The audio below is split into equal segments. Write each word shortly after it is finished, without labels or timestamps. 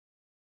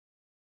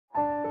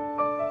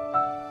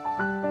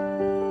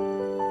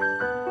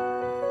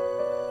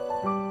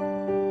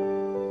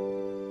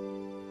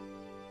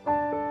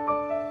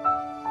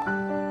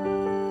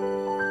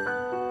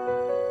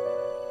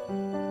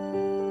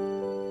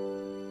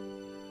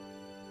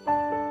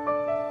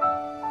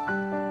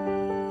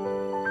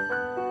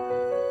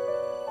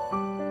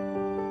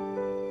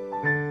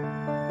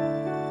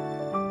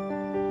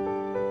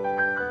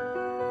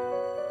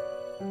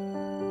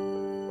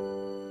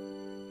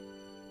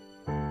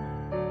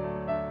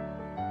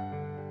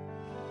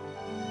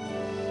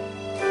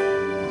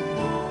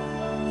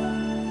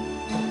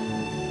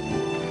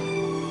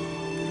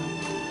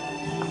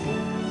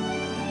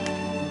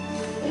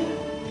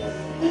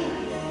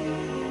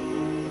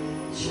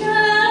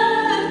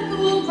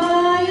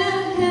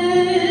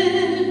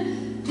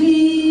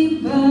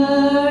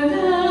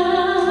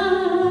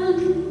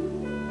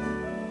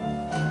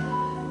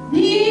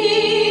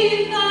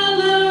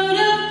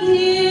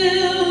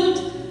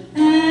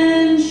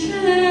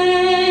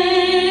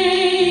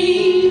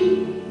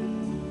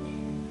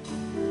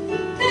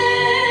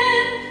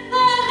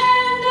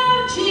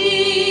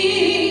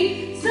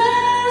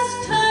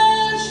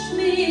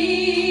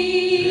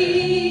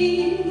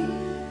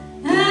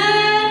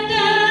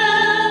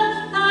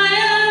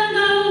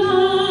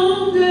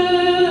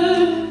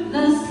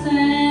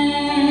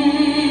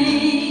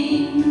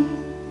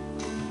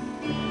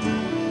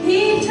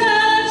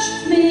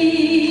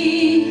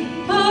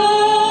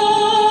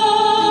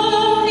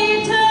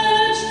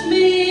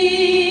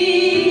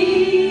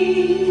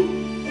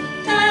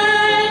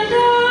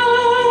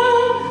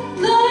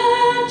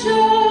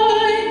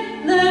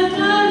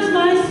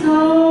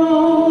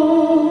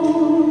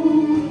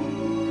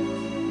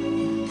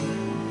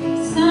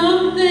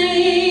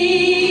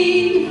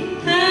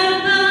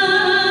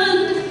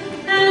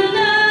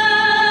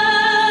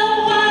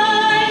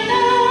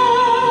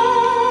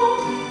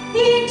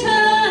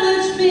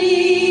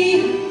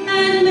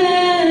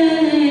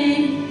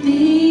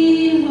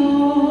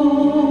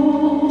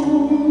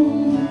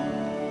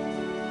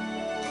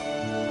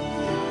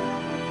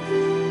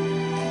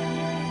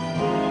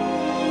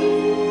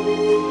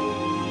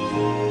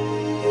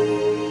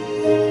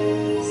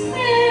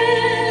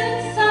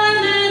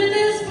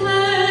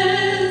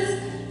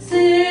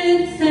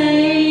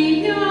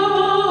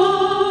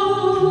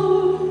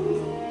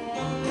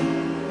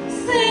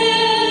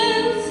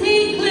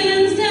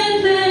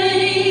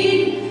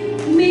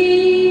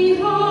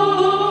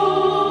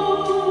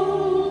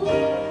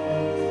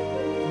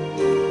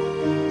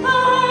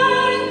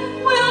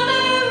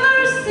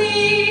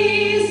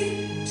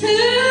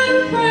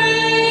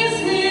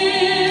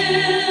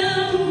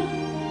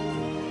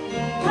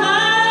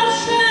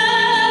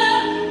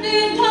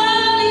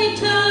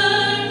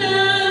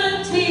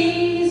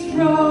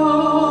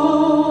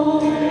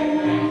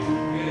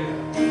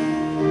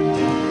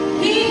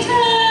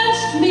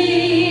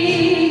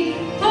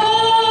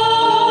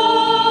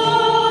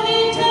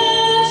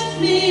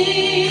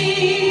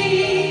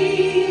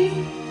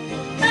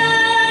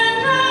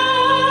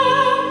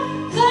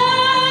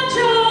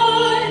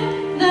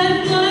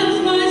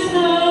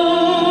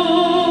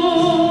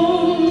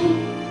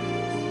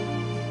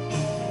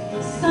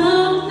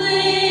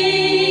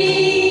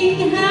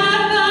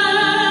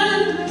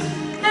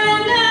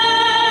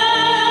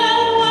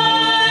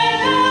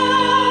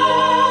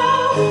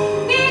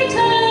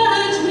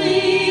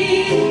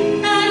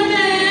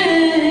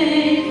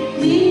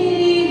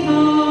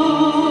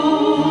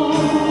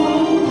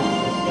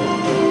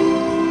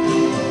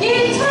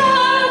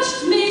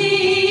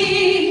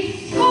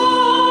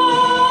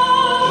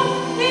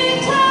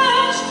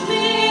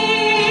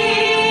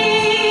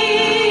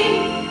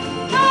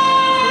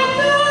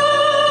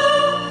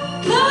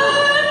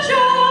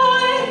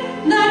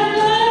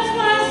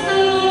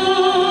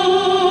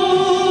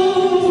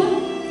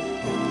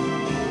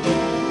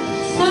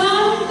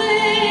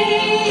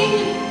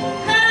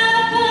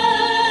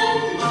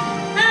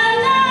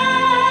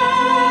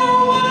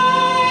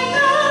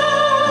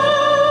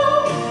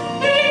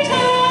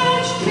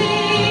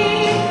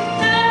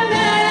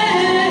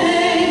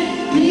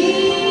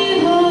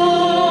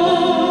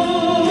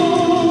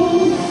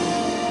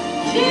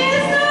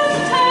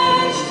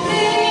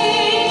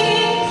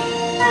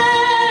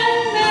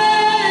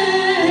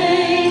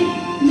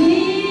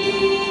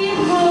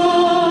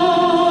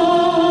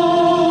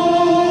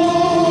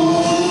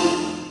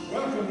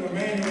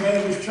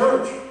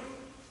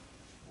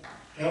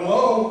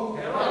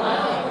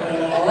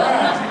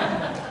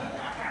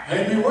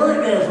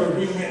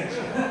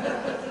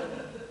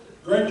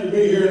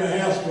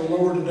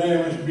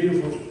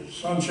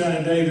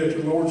sunshiny day that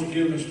the Lord's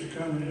given us to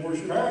come and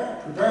worship.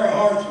 Prepare our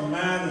hearts and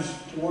minds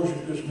to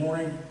worship this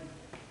morning.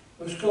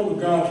 Let's go to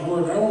God's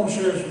Word. I want to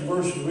share some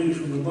verses with you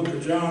from the book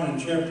of John in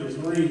chapter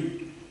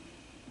 3.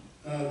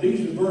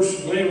 These are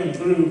verses 11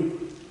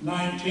 through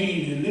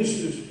 19, and this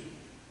is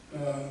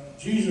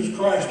Jesus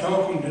Christ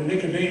talking to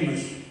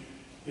Nicodemus.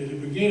 At the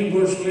beginning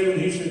of verse 11,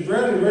 he said,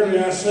 Verily, verily,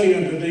 I say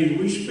unto thee,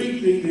 we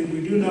speak thee that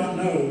we do not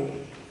know,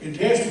 and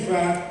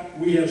testify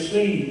we have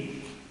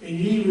seen, and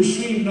ye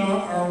receive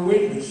not our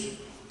witness.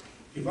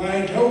 If I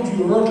had told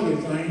you earthly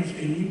things,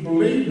 and ye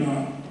believe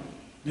not,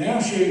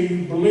 now shall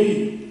you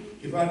believe,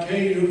 if I tell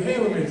you of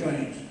heavenly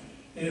things.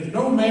 And if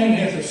no man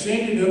hath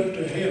ascended up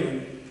to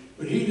heaven,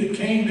 but he that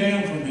came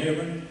down from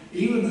heaven,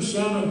 even the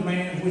Son of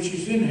Man which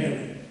is in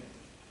heaven.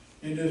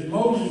 And as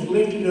Moses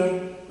lifted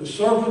up the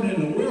serpent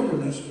in the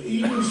wilderness,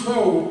 even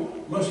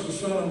so must the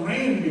Son of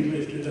Man be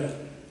lifted up,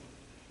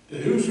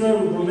 that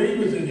whosoever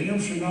believeth in him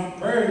shall not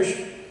perish,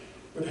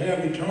 but have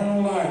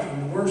eternal life.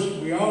 And the verse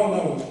that we all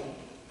know,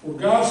 For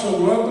God so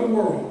loved the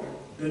world,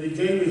 that he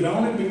gave his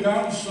only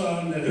begotten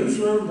Son, that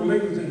whosoever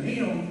believeth in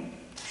him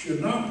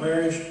should not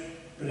perish,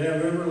 but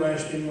have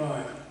everlasting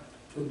life.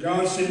 For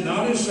God sent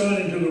not his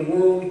Son into the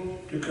world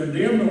to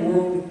condemn the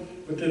world,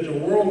 but that the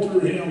world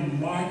through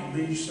him might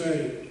be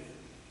saved.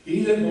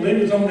 He that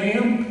believeth on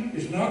him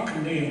is not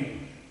condemned,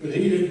 but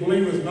he that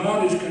believeth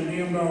not is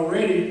condemned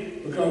already,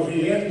 because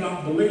he hath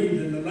not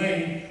believed in the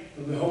name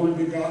of the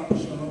only begotten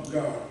Son of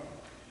God.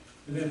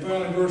 And then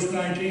finally verse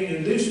 19,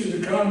 And this is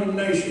the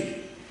condemnation,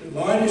 that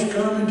light is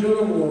come into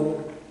the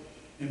world,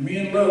 and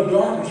men love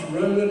darkness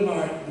rather than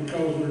light,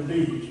 because their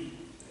deeds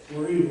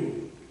were evil.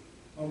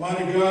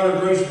 Almighty God, our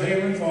gracious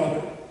Heavenly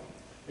Father,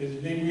 as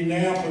we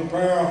now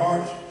prepare our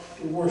hearts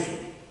to worship,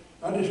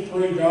 I just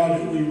pray, God,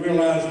 that we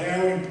realize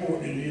how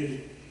important it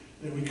is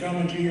that we come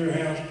into your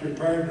house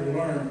prepared to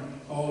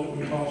learn all that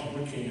we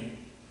possibly can.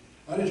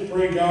 I just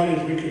pray, God,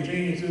 as we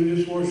continue through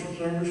this worship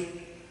service,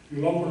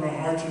 you'll open our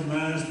hearts and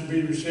minds to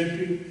be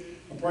receptive.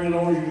 I pray,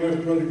 Lord, you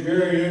lift Brother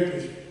Gary up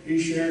as he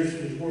shares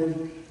his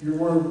word, your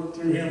word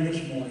through him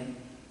this morning.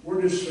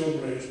 We're just so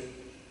blessed.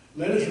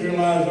 Let us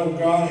realize, oh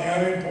God,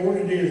 how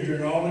important it is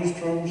during all these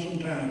troublesome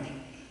times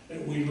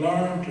that we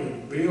learn to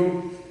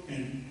build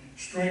and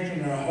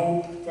strengthen our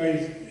hope,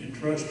 faith, and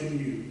trust in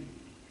you.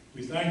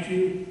 We thank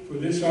you for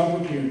this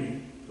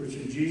opportunity. For it's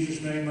in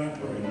Jesus' name I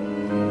pray.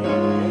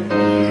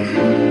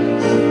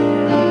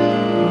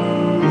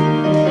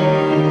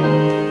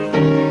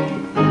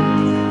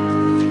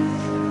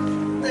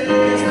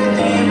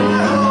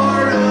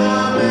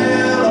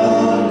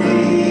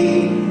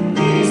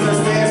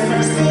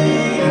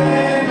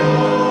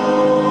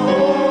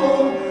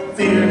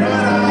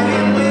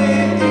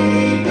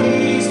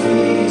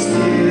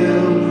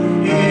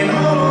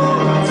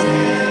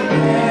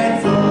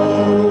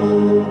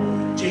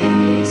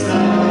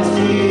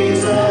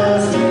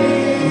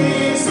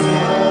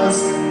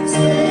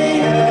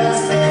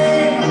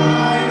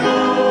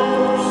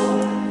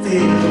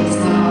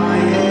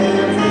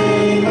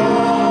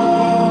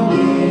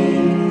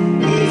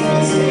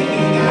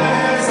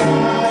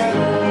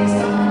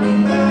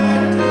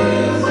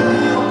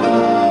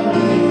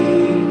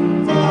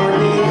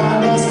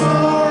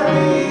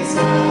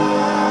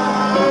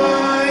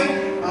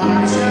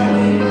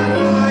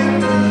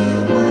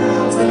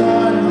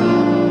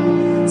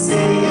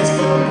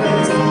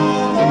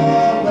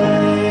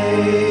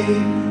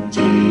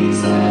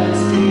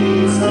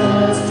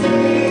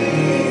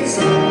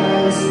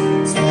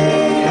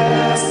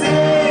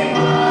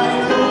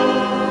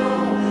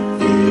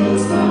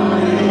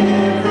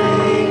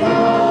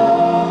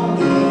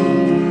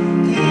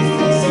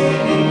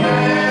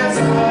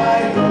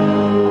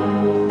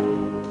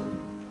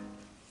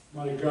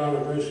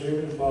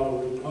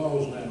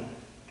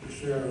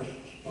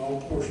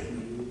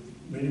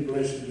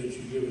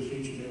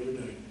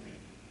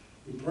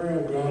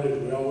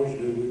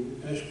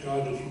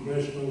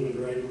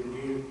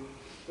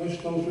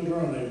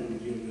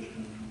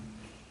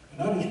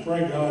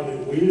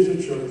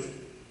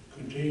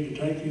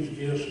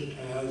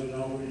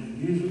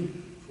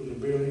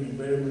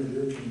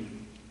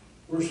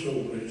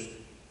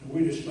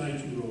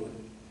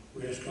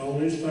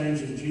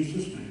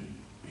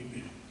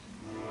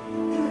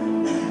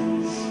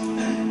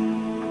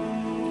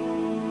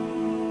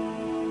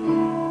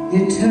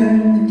 You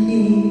turn the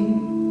key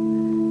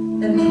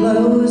and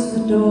close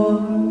the door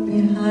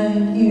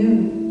behind you.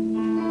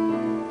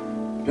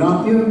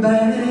 Drop your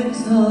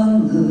bags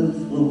on the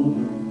floor.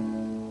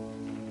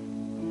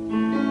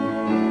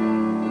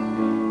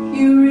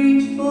 You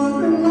reach for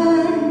the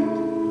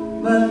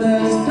light, but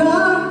there's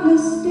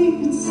darkness deep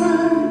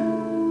inside.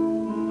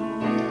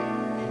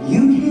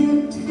 You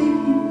can't take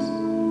it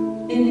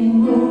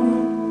anymore.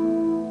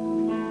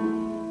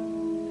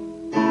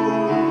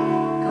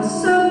 'Cause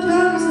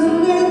sometimes the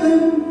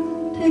living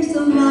takes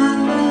the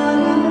life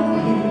out of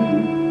you,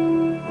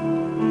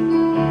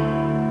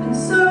 and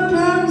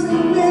sometimes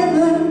the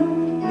living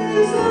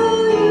is all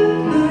you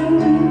can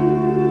do.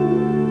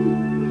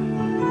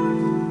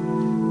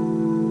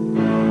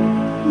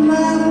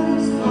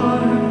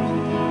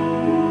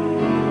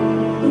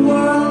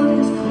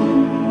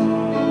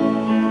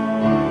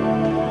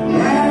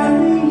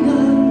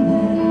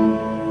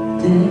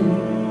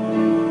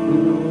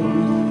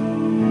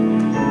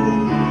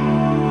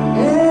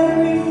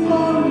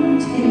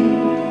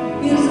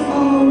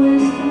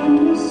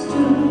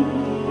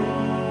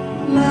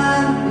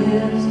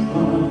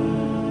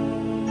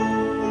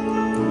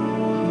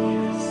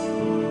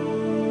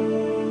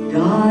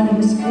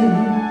 is good.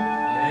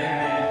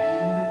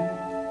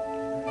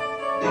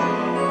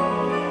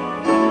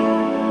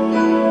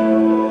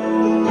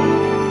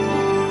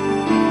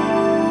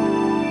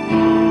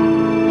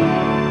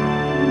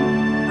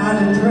 I've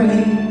been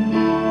praying,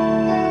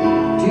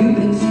 you've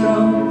been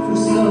strong for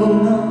so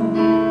long,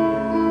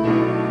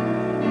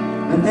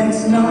 but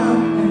that's not how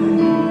you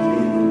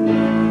feel.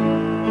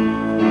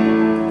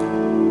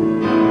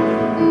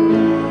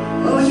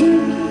 Oh, you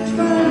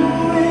try to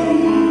pray,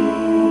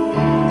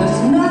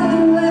 there's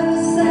nothing left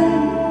to say,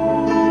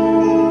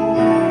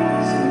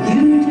 so you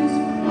just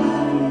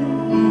quiet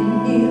and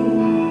heal.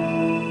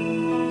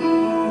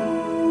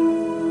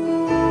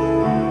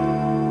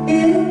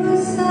 In the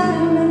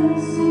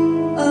silence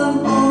of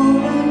all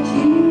that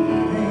you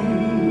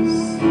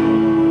face,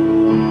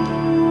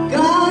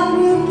 God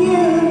will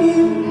give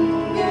you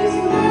His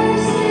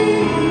mercy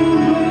and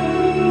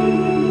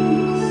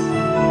grace.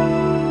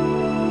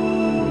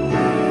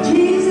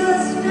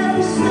 Jesus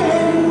never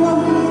said it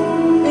was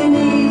an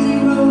easy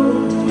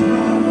road to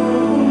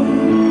travel.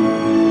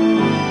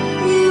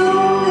 He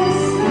only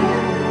said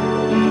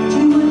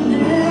you would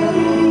never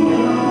be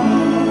alone.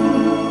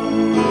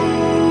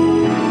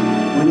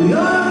 When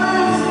your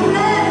last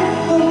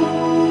letter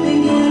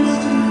begins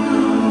to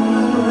come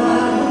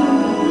around,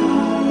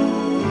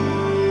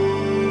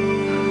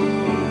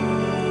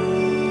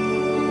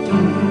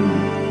 don't worry,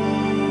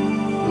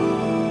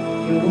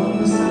 He'll walk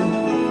beside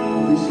you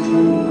on this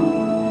journey home.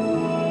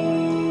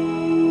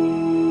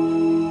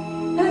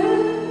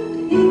 And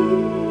He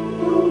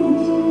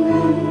moves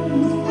around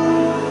His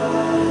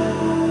heart.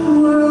 The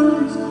world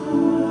is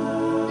cold,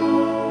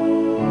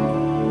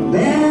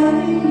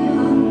 very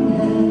young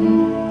and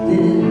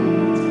thin.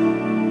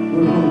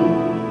 We're old.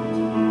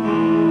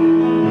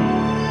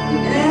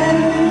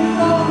 Every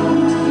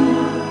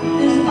volunteer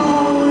is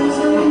always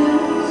a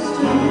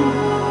master.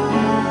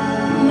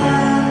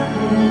 Life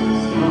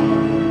is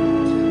hard.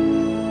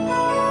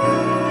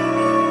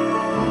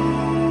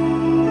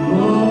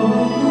 Oh,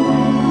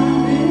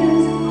 life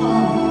is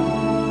hard.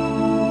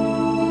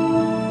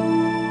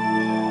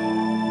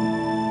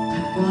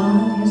 But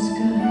God is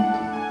good.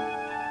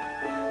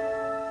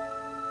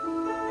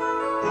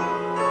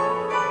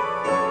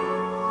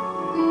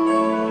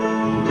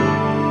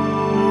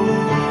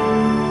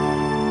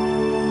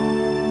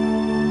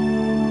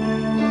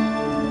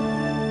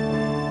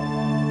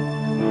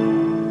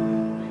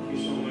 Thank you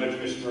so much,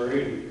 Miss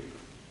Murray.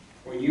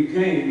 When you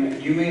came,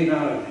 you may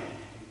not have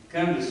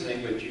come to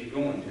sing, but you're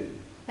going to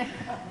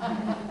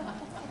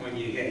when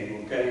you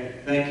came, okay?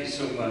 Thank you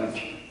so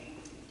much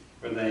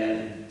for that.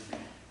 And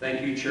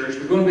thank you, church.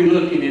 We're going to be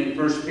looking in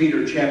 1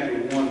 Peter chapter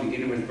 1,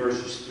 beginning with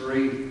verses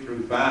 3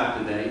 through 5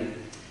 today.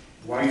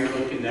 While you're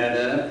looking that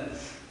up,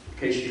 in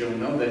case you don't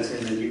know, that's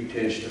in the New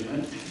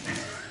Testament.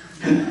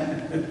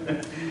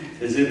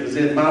 As it was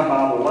in my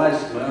Bible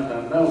last month,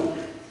 I know.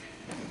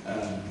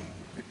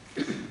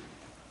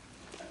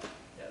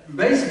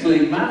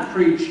 Basically, my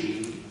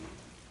preaching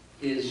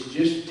is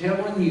just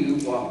telling you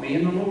what me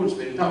and the Lord's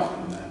been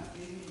talking about.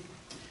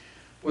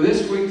 Well,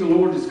 this week the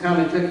Lord has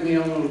kind of took me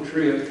on a little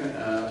trip,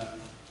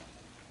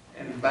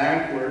 and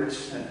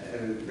backwards,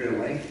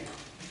 really.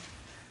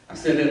 I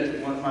said that to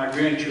one of my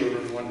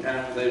grandchildren one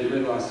time when they were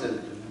little. I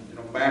said, you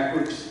know,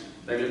 backwards.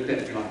 They looked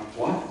at me like,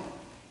 what?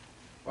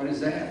 What is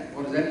that?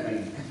 What does that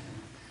mean?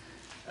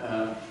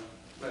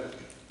 But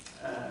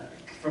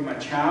from my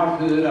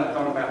childhood, I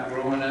thought about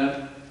growing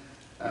up.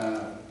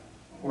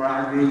 Where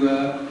I grew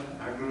up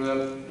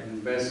in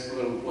the best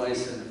little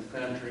place in the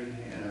country,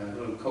 a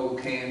little coal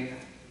camp.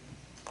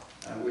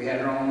 We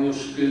had our own little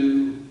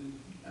school.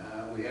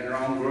 We had our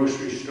own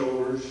grocery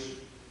stores.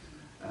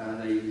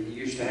 They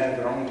used to have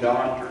their own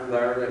doctor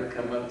there that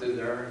come up through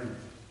there. And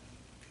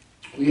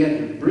we had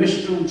the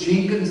Bristol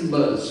Jenkins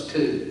bus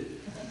too.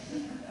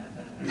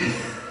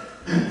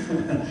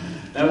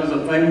 That was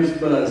a famous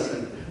bus.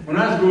 And when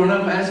I was growing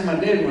up, I asked my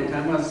dad one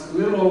time, I was a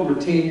little over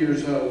 10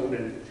 years old,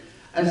 and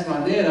I asked my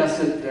dad, I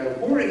said,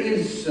 where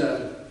is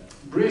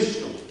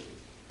Bristol?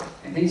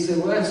 And he said,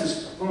 well, that's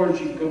as far as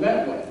you can go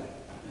that way.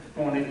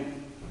 Pointed.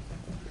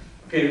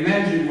 Okay,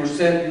 imagine we're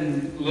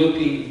sitting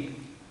looking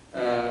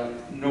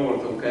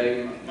north,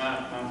 okay? My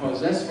father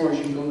said, that's as far as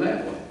you can go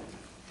that way.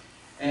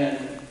 And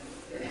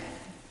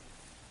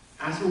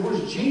I said,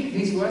 where's Jenkins?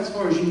 He said, well, that's as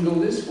far as you can go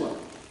this way.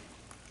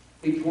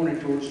 He pointed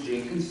towards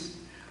Jenkins.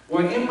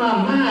 Well, in my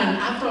mind,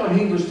 I thought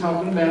he was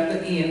talking about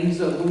the ends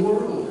of the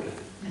world.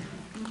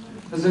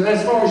 I said,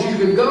 as far as you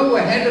could go,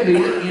 it had to be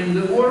the end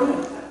of the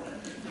world.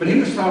 But he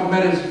was talking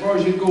about as far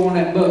as you go on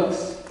that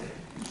bus.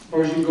 As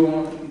far as you go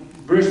on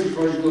Bristol, as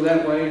far as you go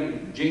that way,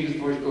 and Jenkins,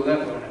 as far as you go that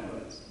way on that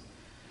bus.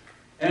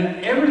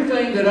 And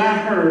everything that I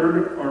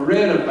heard or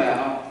read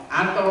about,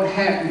 I thought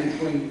happened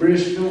between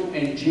Bristol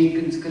and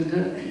Jenkins,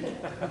 Kentucky.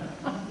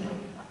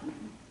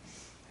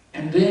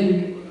 And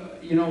then,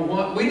 you know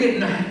what? We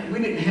didn't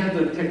have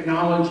the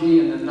technology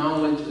and the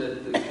knowledge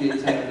that the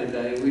kids have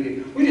today.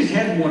 We just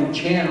had one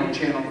channel,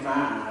 Channel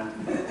 5,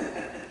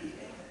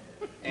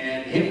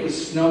 and it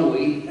was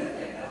snowy.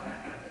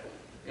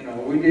 You know,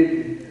 we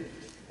didn't.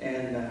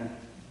 And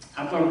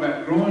I thought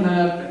about growing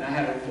up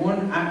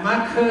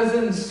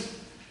cousins,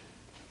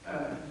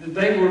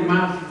 they were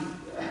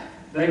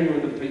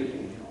the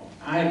people, you know.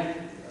 I had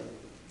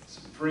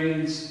some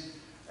friends,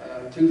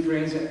 2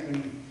 friends,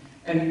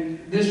 and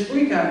this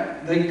week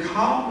they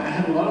called me. I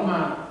had a lot of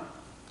my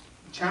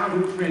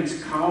childhood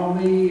friends call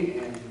me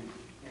and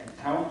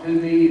talk to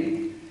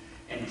me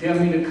and tell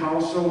me to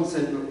call so and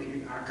said, "Look,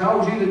 I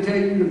called you to tell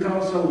you to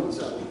call so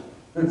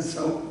and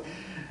so."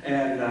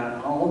 And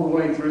all the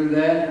way through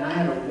that, and I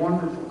had a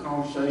wonderful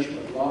conversation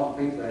with a lot of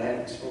people that I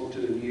hadn't spoken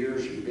to in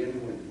years and been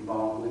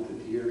involved with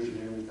it years and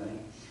everything.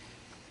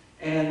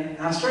 And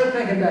I started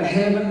thinking about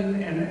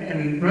heaven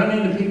and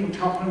running into people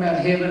talking about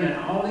heaven and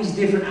all these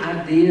different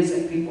ideas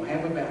that people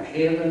have about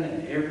heaven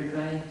and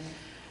everything.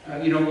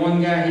 You know,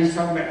 one guy, he's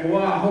talking about,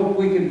 "Well, I hope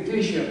we can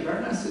fish up there."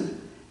 And I said,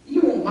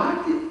 "You won't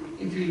like it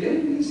if you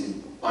do." He said,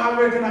 "Well,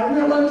 I reckon I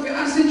will like it."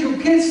 I said, "You'll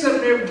catch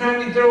something every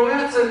time you throw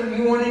out something,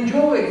 you want to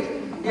enjoy it.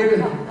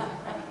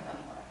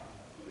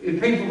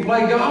 If people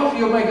play golf,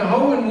 you'll make a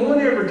hole in one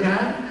every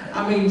time."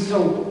 I mean,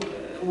 so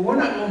we're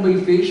not going to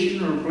be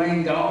fishing or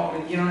playing golf.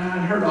 You know, I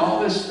heard all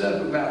this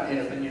stuff about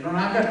heaven, you know, and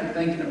I got to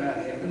thinking about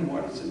heaven,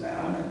 what it's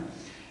about,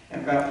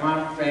 and about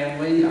my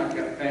family. I've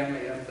got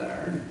family up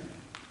there, and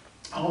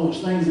all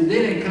those things. And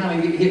then it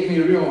kind of hit me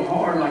real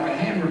hard like a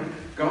hammer.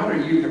 God, are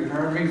you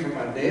preparing me for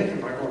my death?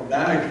 Am I going to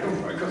die?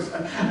 Because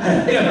I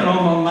had heaven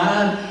on my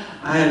mind.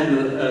 I had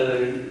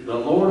the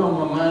Lord on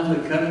my mind,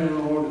 the coming of the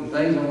Lord, and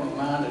things on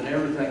my mind, and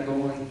everything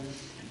going,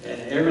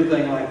 and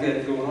everything like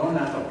that going on.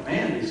 I thought,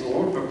 man, is the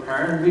Lord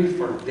preparing me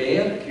for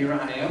death? Here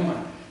I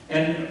am.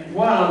 And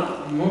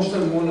while most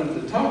of them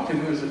wanted to talk to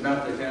me was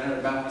about, they found out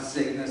about my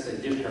sickness, they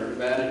just heard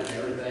about it and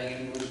everything,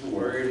 and was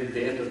worried and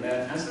death about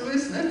it. And I said,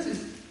 listen, that's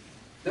just,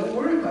 don't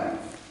worry about it.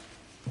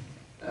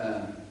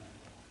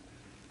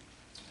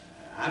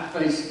 I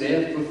faced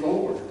death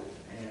before,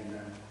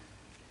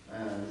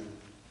 and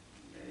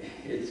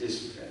it's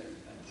just,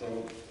 so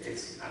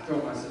it's, I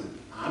told myself,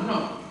 I'm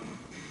not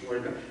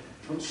worried about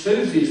it.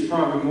 Susie's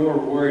probably more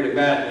worried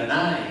about it than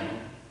I am,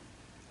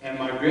 and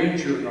my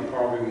grandchildren are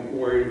probably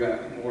worried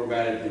more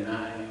about it than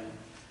I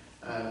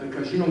am.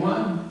 Because you know what?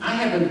 I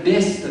have a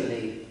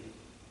destiny.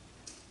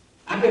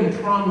 I've been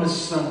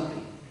promised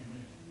something.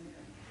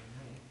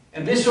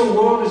 And this whole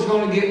world is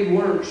going to get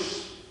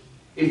worse.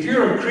 If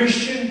you're a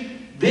Christian,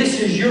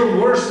 this is your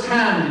worst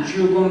time that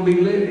you're going to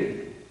be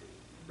living.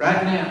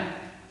 Right now.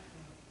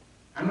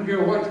 I don't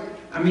care what,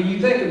 I mean, you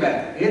think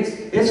about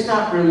it. It's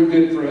not really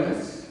good for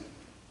us.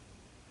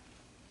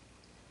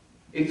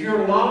 If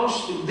you're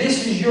lost,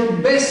 this is your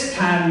best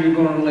time you're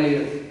going to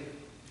live.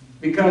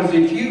 Because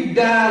if you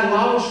die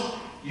lost,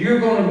 you're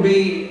going to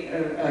be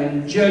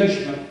in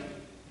judgment.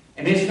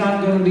 And it's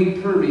not going to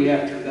be pretty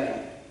after that.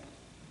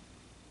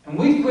 And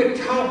we quit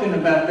talking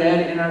about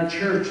that in our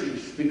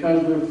churches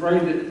because we're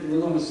afraid that we're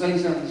going to say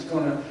something that's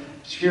going to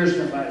scare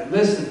somebody.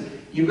 Listen,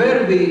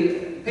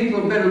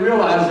 people better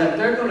realize that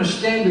they're going to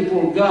stand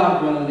before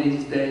God one of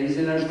these days,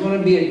 and there's going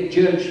to be a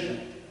judgment.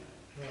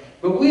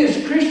 But we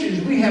as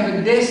Christians, we have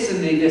a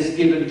destiny that's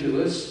given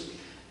to us,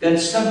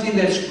 that's something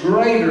that's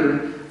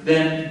greater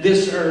than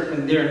this earth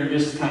and during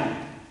this time.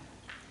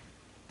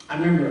 I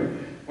remember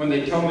when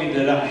they told me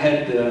that I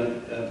had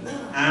the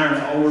iron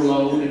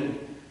overload, and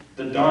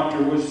the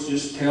doctor was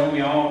just telling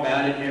me all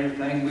about it and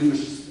everything.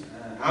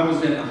 I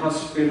was in the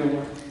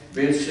hospital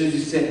bed. Susie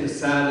sat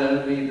beside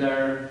of me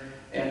there,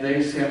 and they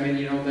was telling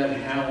me, you know, that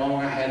how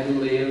long I had to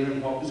live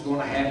and what was going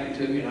to happen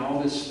to me and all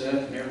this stuff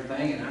and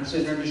everything. And I'm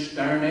sitting there just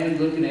staring at him,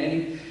 looking at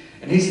him.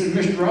 And he said,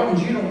 "Mr.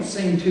 Robbins, you don't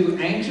seem too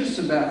anxious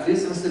about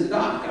this." I said,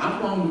 "Doc, I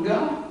belong to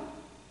God.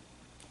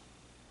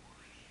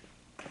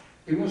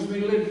 He wants me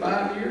to live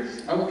 5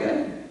 years?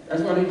 Okay."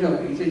 That's what he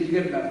told me. He said, "You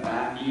got about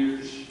 5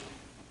 years."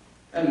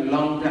 That was a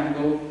long time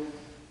ago.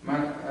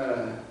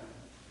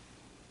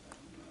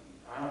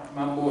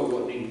 My boy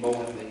wasn't even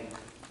born then.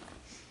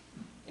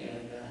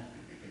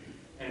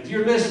 And if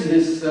you're listening to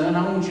this, son, I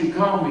want you to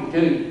call me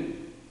too.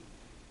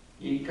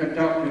 You can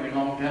talk to me a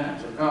long time,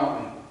 so call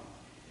me.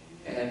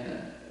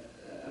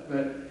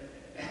 But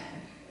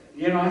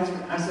you know,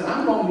 I said,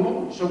 I belong to the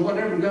Lord. So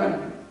whatever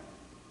God,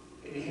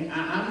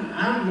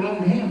 I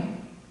belong to Him.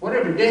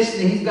 Whatever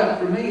destiny He's got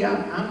for me,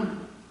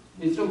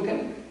 it's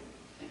okay.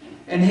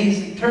 And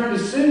he turned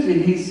to Susie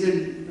and he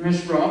said,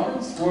 "Miss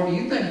Robbins, what do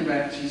you think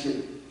about it?" She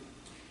said,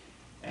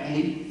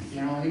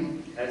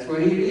 that's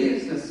what he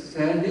is. That's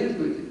how it is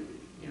with it.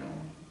 You know,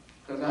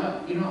 because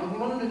I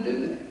belong to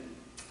do that.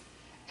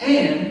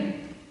 And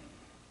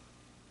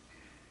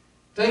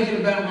thinking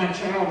about my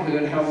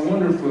childhood, how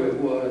wonderful it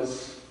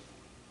was,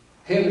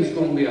 heaven's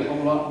going to be a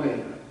whole lot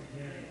better.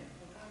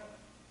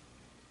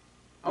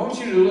 I want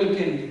you to look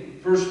in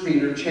 1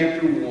 Peter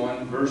chapter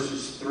 1,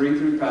 verses 3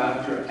 through 5.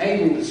 If you're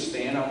able to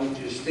stand, I want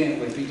you to stand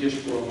with me just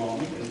for a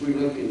moment as we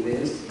look at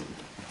this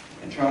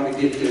and try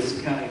to get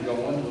this kind of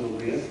going a little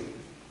bit.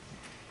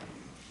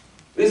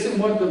 Listen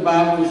what the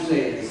Bible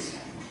says.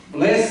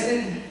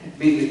 "Blessed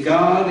be the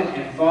God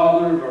and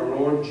Father of our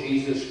Lord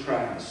Jesus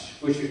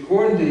Christ, which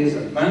according to His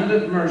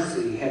abundant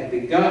mercy hath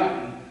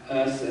begotten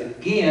us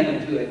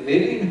again unto a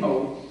living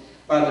hope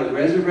by the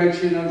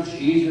resurrection of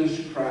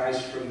Jesus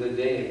Christ from the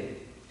dead,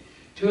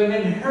 to an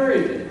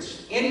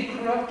inheritance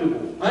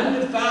incorruptible,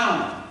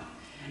 undefiled,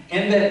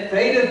 and that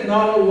fadeth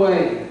not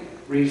away,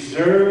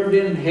 reserved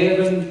in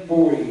heaven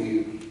for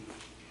you,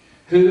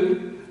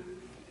 who,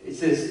 it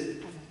says,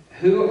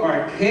 who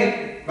are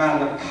kept by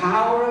the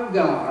power of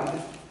God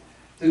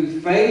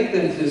through faith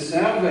unto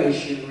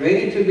salvation,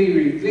 ready to be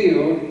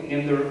revealed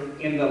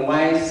in the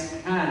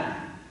last time.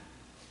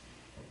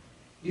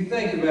 You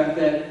think about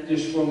that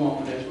just for a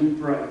moment as we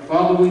pray.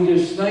 Father, we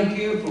just thank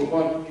you for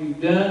what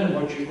you've done and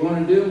what you're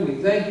going to do. And we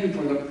thank you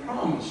for the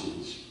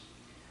promises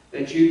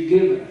that you've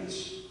given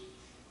us.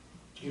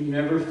 You've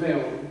never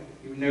failed.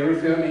 You've never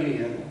failed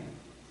any of them.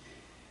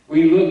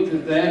 We look to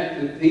that,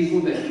 the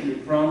people that you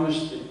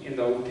promised in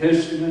the Old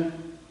Testament,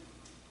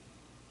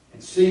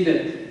 and see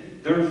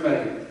that their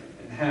faith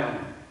and how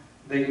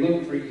they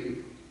look for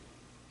you.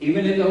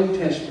 Even in the Old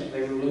Testament,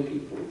 they were looking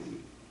for you.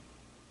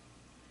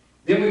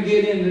 Then we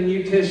get in the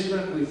New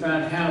Testament, we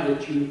find how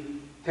that you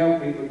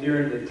help people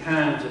during the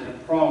times and the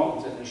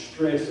problems and the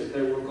stress that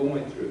they were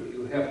going through.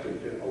 You help them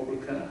to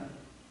overcome.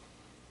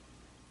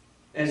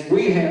 As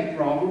we have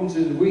problems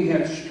and we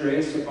have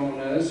stress upon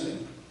us,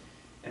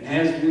 and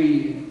as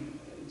we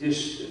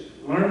just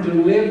learn to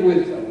live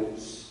with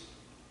those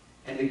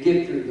and to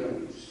get through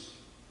those,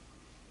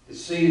 to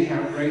see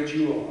how great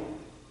you are.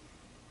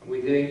 And we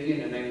thank you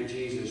in the name of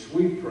Jesus.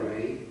 We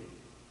pray.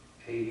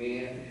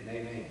 Amen and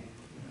amen.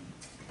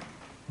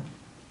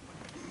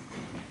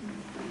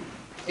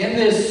 In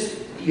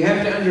this, you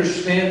have to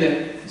understand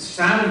that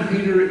Simon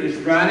Peter is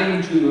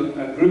writing to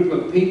a group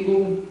of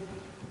people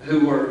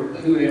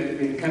who have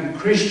become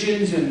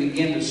Christians and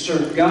began to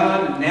serve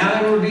God, and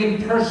now they were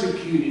being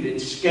persecuted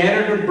and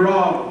scattered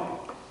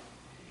abroad.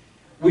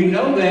 We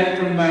know that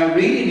from my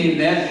reading in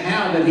that,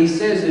 how that he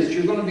says that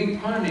you're going to be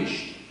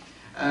punished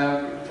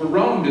for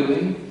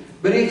wrongdoing,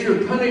 but if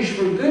you're punished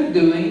for good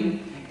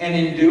doing and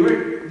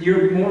endure it,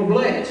 you're more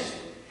blessed.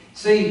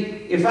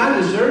 See, if I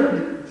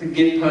deserve to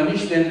get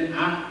punished, then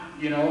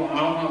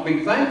I'll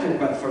be thankful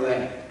for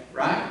that,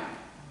 right?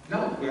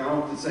 No, we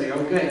ought to say,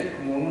 okay,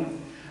 I'm going to.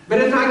 But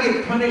if I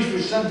get punished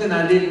for something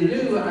I didn't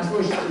do, I'm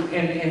supposed to,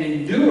 and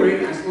endure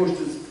it, I'm supposed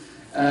to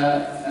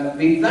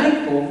be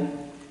thankful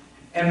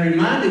and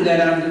reminded that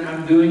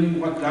I'm doing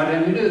what God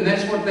had me do. And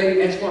that's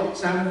what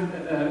Simon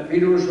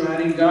Peter was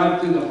writing.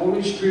 God, through the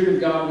Holy Spirit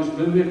of God, was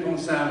moving upon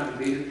Simon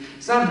Peter.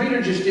 Simon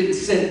Peter just didn't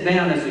sit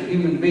down as a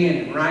human being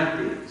and write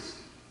this.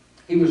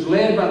 He was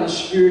led by the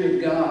Spirit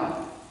of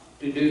God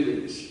to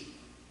do this.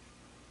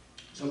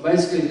 So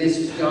basically, this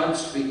is God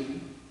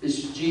speaking.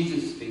 This is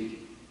Jesus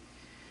speaking.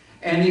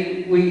 And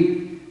he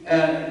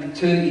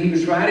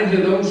was writing to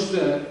those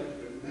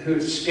who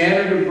were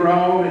scattered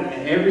abroad and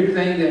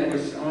everything that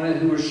was on it,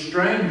 who were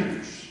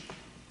strangers.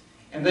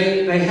 And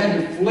they had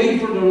to flee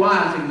for their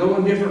life and go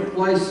in different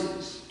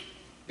places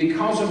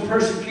because of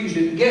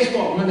persecution. And guess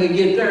what? When they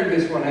get there,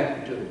 guess what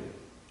happened to them?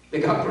 They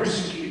got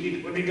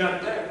persecuted when they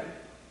got there.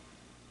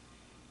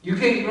 You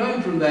can't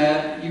run from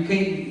that. You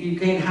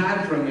can't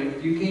hide from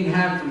it. You can't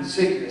hide from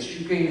sickness.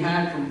 You can't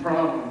hide from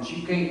problems.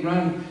 You can't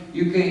run.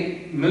 You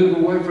can't move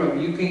away from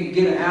it. You can't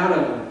get out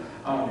of them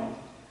on it.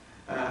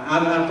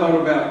 I thought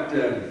about,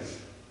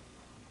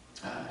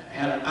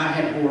 I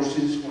had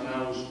horses when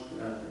I was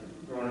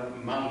growing up.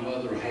 My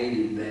mother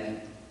hated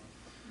that.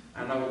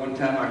 I know one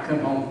time I come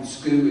home from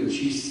school and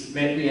she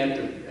met me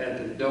at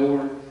the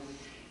door.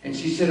 And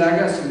she said, I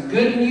got some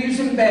good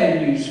news and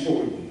bad news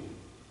for you.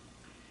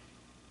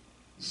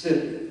 He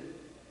said,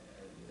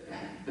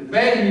 the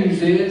bad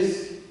news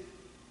is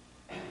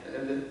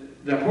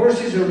the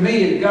horses are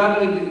me and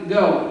God let it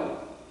go.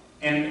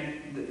 And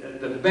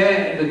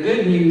the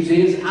good news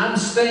is I'm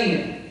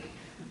staying.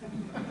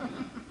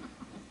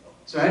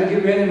 So I had to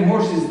get rid of them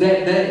horses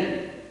that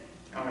day.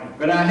 All right.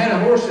 But I had a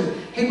horse and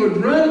he would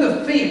run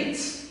the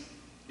fence,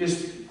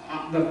 just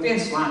the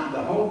fence line,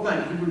 the whole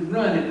thing. He would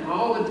run it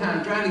all the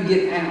time, trying to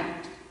get out.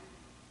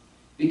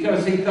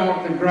 Because he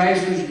thought the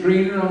grass was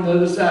greener on the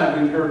other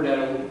side. We've heard that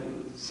old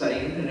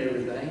saying and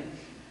everything.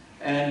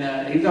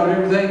 And he thought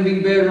everything would be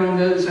better on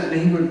the other side.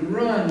 And he would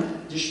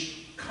run just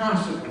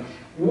constantly.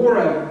 Wore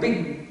a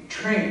big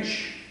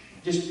trench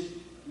just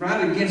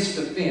right against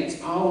the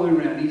fence all the way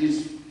around. He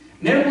just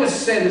never was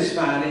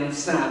satisfied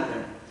inside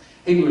there.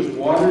 He was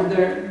watered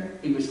there.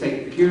 He was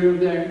taken care of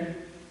there.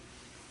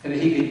 And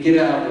he could get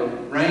out of the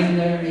rain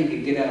there. He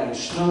could get out of the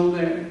snow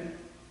there.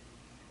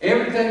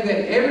 Everything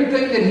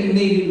that he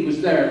needed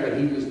was there, but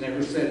he was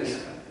never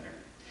satisfied there.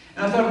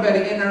 And I thought about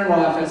it in our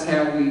life, that's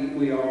how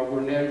we are.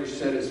 We're never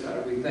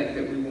satisfied. We think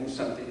that we want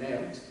something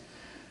else.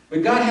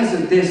 But God has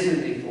a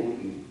destiny for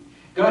you.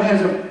 God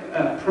has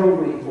a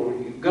program for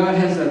you. God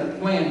has a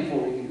plan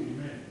for you.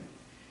 Amen.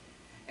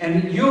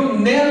 And you'll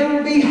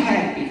never be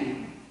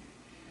happy.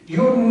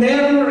 You'll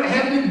never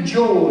have the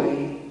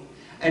joy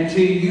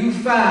until you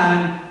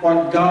find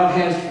what God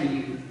has for you.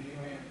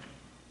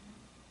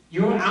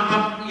 You'll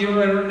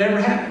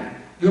never happen.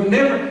 You'll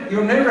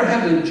never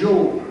have the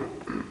joy.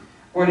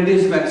 What it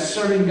is about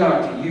serving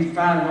God till you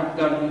find what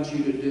God wants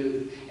you to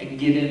do and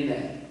get in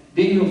that.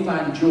 then you'll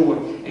find joy,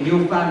 and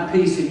you'll find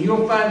peace, and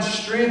you'll find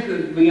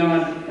strength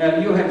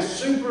beyond, you'll have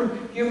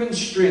superhuman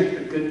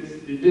strength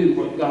to do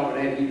what God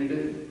would have you to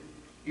do.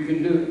 You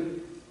can do it.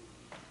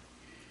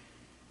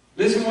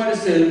 Listen what it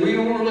says. We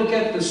don't want to look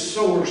at the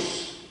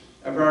source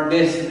of our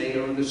destiny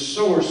or the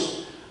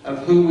source of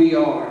who we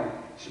are.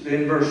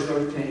 In verse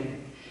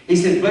 13. He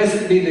said,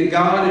 blessed be the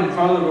God and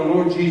Father of our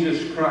Lord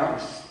Jesus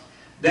Christ.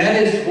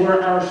 That is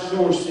where our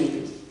source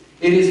is.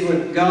 It is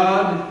with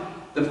God,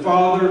 the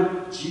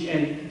Father,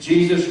 and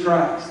Jesus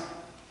Christ.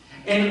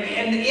 And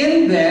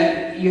in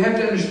that, you have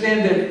to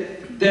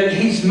understand that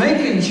He's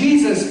making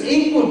Jesus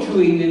equal to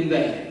Him in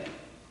that.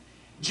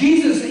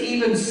 Jesus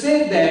even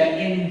said that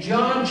in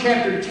John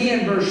chapter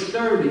 10, verse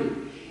 30.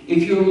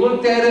 If you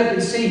look that up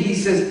and see, He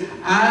says,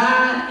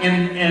 I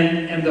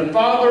and the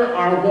Father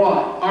are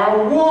what?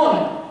 Are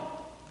one.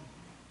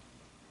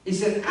 He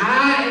said,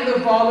 I and the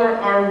Father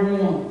are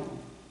one.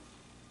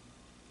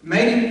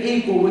 Made Him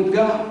equal with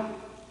God.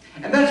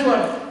 And that's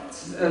what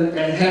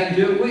had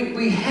to do.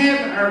 We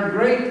have our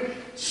great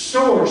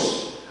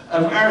source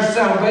of our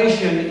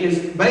salvation is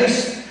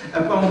based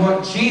upon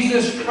what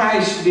Jesus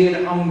Christ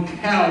did on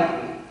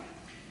Calvary.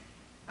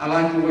 I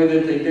like the way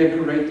that they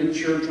decorate the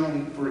church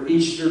for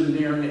Easter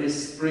during the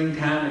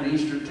springtime and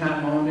Easter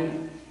time on it.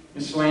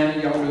 Miss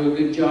Landon, y'all do a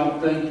good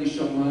job. Thank you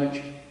so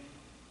much.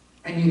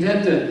 And you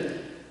have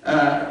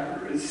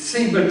to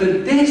see, but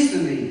the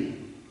destiny,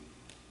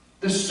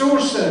 the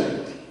source of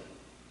it,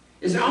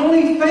 is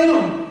only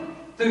found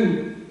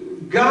through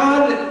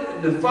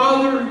God the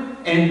Father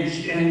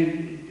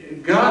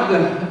and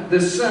God the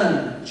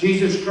Son,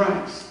 Jesus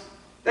Christ.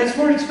 That's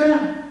where it's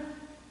found.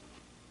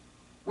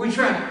 We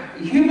try.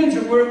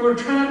 Humans, we're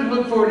trying to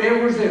look for it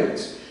everywhere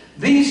else.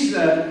 These,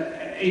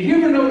 have you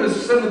ever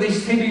noticed some of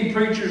these TV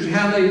preachers,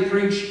 how they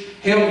preach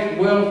health,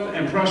 wealth,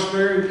 and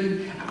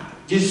prosperity?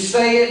 Just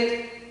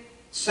say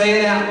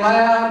it out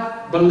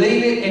loud,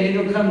 believe it, and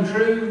it'll come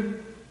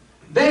true.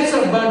 That's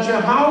a bunch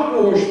of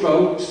hogwash,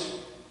 folks.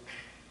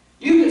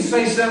 You can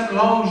say something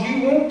as long as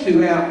you want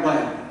to out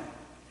loud.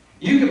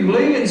 You can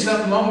believe in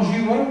something as long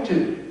as you want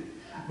to.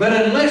 But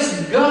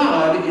unless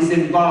God is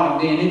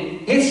involved in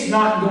it, it's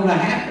not going to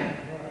happen.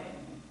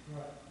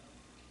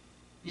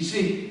 You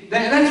see,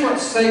 that's what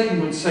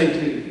Satan would say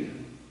to you.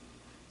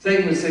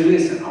 Satan would say,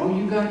 listen, all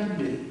you got to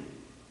do,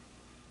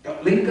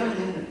 leave God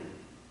in it.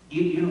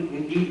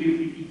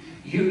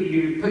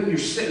 You're putting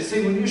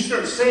see, when you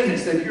start saying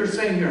this, that you're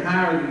saying you're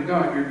higher than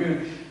God, you're going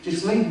to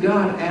just leave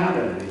God out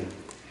of it.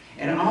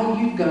 And all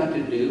you've got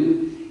to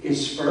do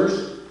is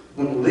first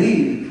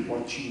believe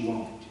what you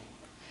want.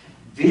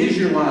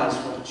 Visualize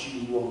what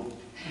you want.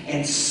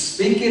 And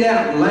speak it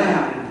out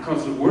loud,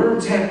 because the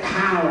words have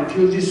power. If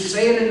you'll just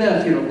say it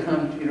enough, it'll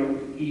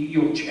come,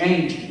 you'll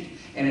change it,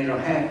 and it'll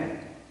happen.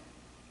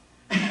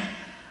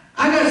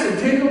 I got so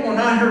tickled when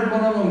I heard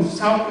one of them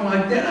talking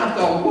like that. I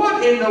thought,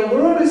 what in the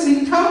world is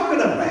he talking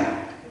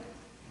about?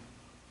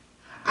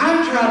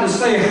 I've tried to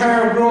say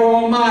hair grow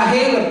on my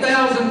head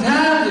 1,000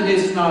 times, and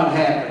it's not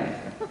happening.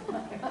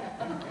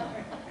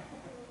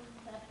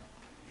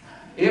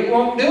 It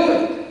won't do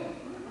it.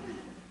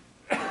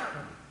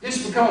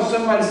 Just because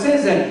somebody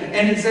says that,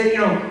 and it said,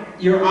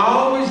 you're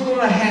always going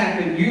to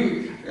happen.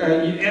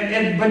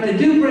 But they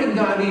do bring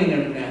God in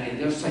every now and then.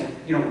 They'll say,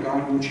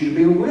 God wants you to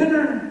be a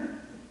winner.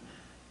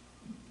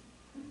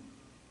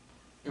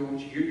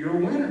 You're a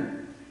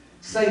winner.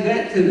 Say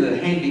that to the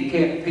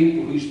handicapped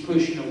people who's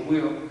pushing a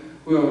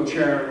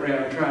wheelchair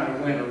around trying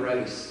to win a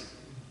race.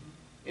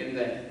 In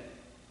that,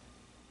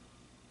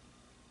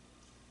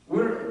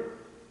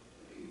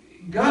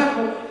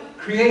 God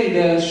created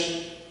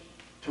us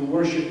to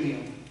worship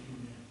Him.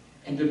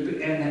 And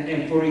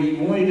for He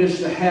wanted us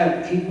to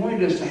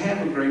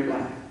have a great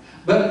life.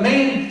 But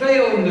man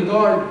fell in the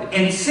garden,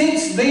 and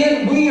since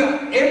then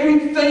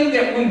everything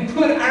that we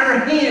put our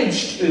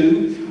hands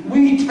to,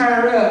 we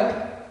tear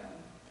up.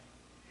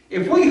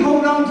 If we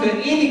hold on to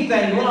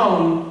anything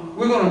long,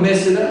 we're going to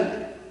mess it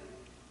up.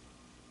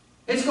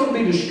 It's going to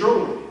be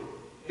destroyed,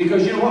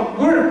 because you know what?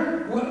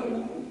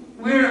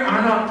 We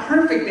are not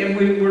perfect, and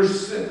we're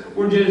just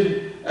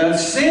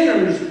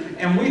sinners.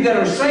 And we that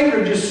are saved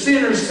are just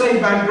sinners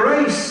saved by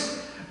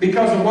grace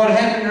because of what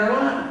happened in our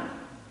life.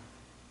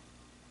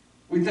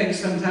 We think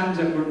sometimes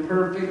that we're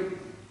perfect.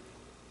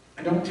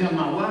 I don't tell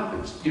my wife,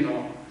 but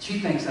she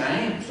thinks I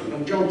am, so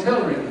don't y'all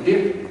tell her any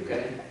different,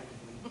 okay?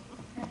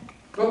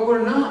 But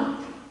we're not.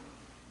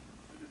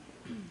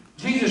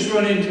 Jesus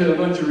ran into a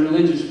bunch of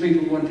religious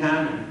people one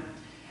time,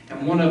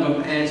 and one of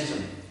them asked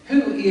him,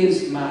 who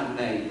is my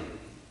neighbor?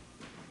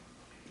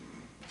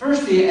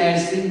 First he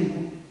asked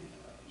him,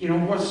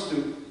 what's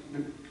the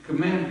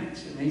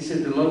commandments? And he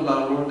said, to love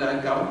thy Lord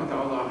thy God with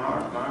all thy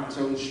heart, mind,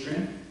 soul, and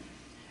strength,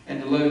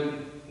 and to love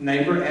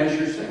neighbor as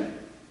yourself.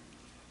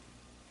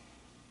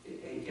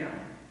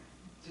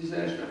 Just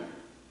that's right.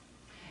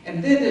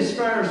 And then this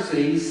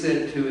Pharisee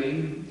said to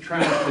him,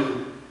 trying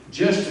to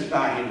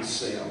justify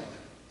himself,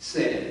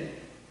 said,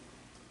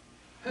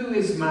 who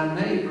is my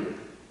neighbor?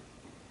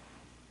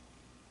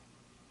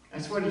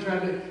 That's what he tried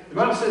to do. The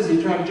Bible says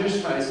he tried to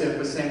justify himself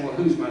by saying, well,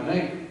 who's my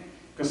neighbor?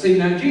 Because see,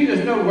 now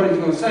Jesus knows what he's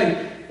going to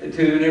say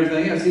to and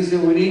everything else. He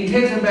said, when he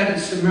tells him about the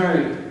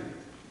Samaritan,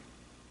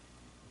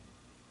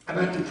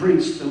 about the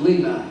priest, the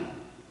Levi,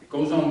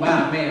 goes on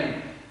by a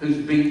man who's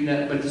beaten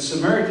up, but the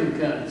Samaritan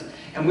comes.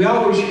 And we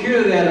always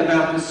hear that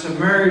about the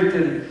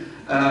Samaritan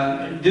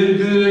do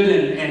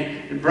good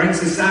and bring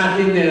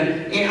society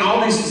into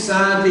all this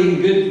society,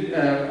 good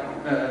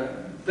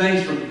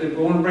things for they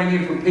want to bring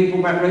in for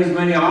people about raising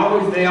money.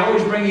 They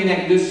always bring in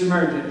that Good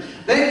Samaritan.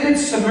 That Good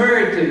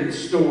Samaritan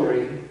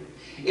story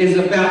is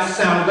about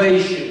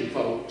salvation,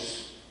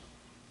 folks.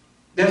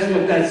 That's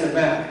what that's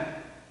about.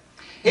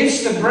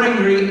 It's to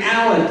bring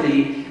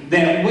reality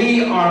that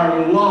we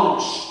are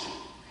lost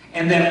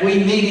and that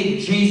we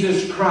needed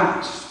Jesus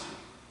Christ.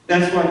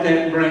 That's what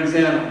that brings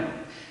out on.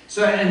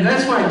 So, and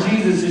that's why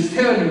Jesus is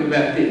telling you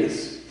about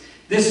this.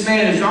 This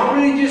man has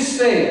already just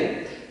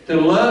said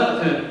to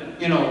love,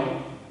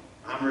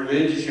 I'm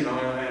religious, and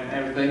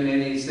everything.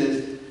 And he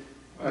says,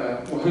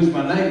 well, who's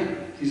my neighbor?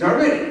 He's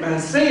already, by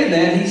saying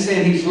that, he's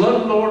saying he's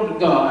loved the Lord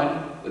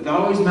God with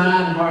all his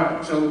mind,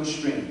 heart, soul, and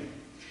strength.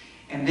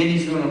 And then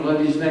he's going to love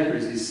his neighbor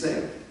as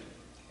himself.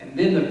 And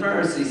then the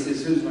Pharisee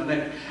says, who's my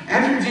neighbor?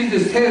 After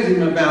Jesus tells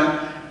him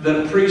about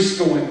the priest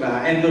going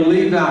by and the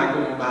Levi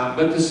going by,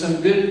 but the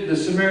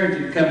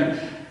Samaritan coming,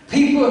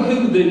 people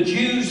who the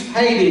Jews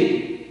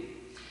hated.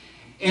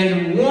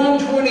 In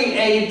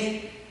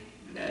 128,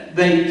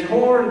 they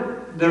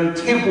tore their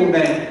temple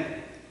down,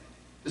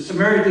 the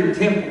Samaritan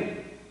temple,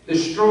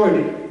 destroyed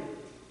it.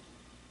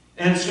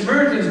 And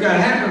Samaritans got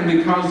happened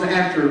because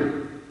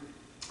after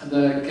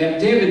the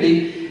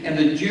captivity and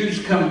the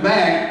Jews come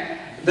back,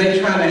 they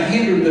try to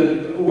hinder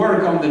the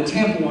work on the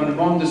temple and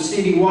on the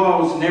city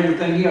walls and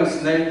everything else.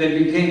 And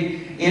they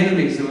became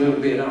enemies a little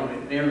bit on it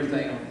and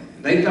everything on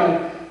it. They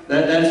thought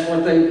that's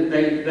what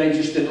they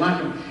just didn't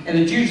like them. And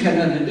the Jews had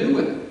nothing to do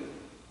with it.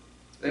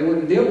 They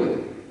wouldn't deal with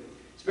it.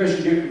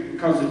 Especially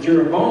because of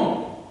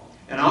Jeroboam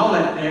and all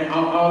that, and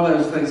all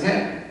those things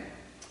happened.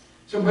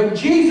 So, but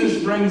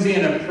Jesus brings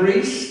in a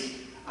priest,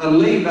 a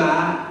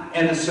Levi,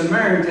 and a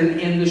Samaritan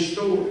in the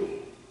story.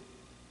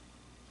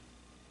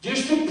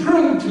 Just to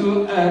prove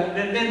to,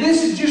 and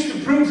this is just to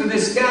prove to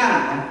this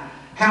guy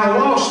how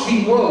lost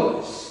he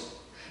was.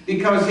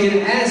 Because he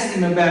had asked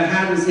him about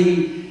how do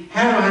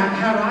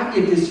I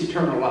get this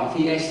eternal life?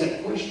 He asked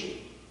that question.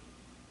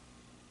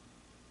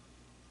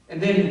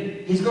 And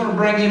then he's going to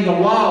bring in the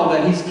law,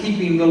 that he's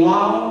keeping the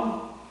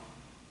law,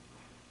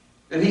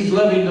 that he's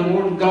loving the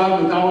Lord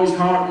God with all his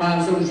heart,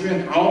 mind, soul, and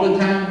strength all the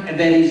time, and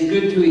that he's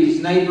good to his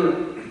neighbor,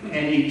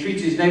 and he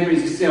treats his neighbor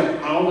as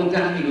himself all the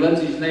time. He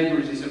loves his neighbor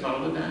as himself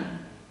all the time.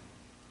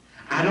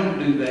 I don't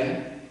do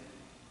that.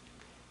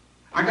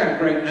 I got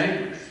great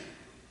neighbors.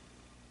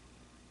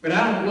 But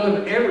I don't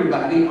love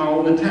everybody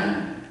all the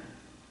time.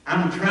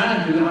 I'm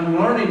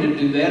learning to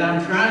do that.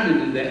 I'm trying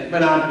to do that,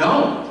 but I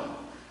don't.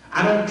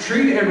 I don't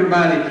treat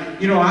everybody.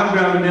 I'm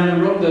driving down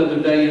the road the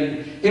other day,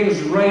 and it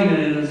was raining,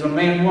 and there was a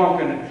man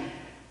walking,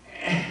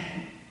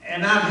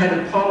 and I've had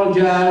to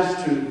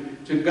apologize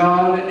to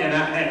God, and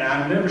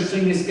I've never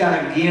seen this guy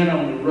again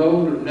on the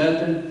road or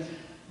nothing.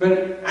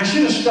 But I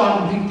should have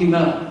stopped and picked him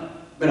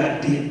up, but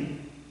I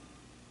didn't.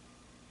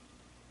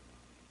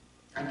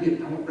 I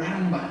went right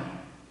on by him.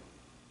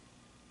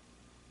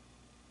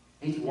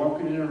 He's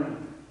walking in a road.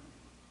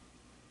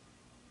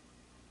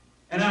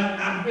 And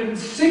I've been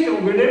sick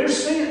of it ever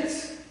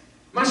since.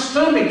 My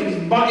stomach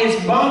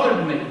it's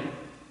bothered me.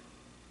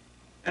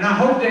 And I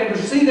hope to ever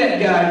see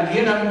that guy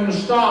again. I'm going to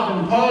stop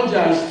and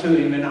apologize to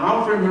him and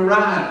offer him a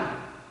ride.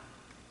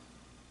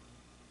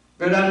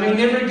 But I may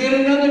never get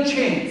another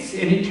chance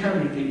in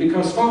eternity.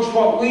 Because, folks,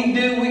 what we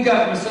do, we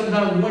got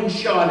sometimes one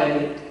shot at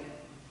it.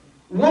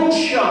 One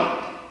shot.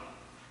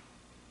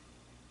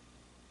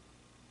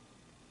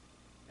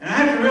 And I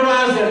have to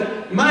realize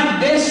that my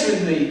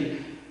destiny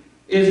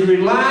is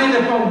relying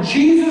upon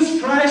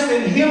Jesus Christ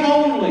and Him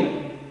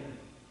only.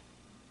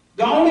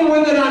 The only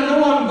way that I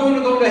know I'm going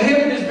to go to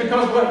heaven is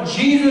because of what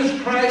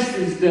Jesus Christ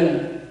has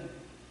done.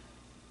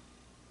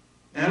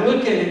 Now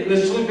look at it.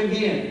 Let's look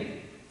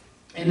again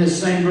in the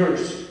same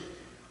verse.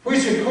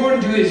 Which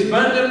according to His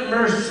abundant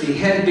mercy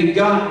hath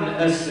begotten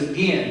us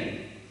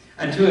again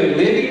unto a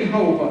living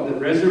hope of the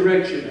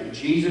resurrection of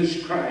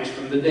Jesus Christ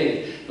from the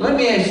dead. Let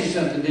me ask you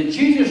something. Did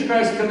Jesus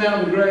Christ come out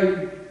of the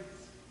grave?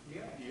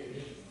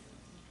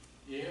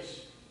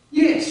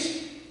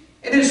 Yes.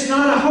 And it's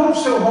not a hope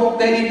so hope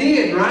that He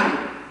did,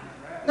 right?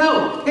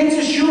 No, it's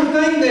a sure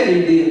thing that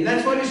He did.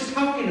 That's what it's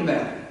talking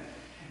about.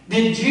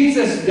 Did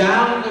Jesus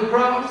die on the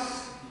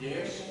cross?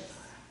 Yes.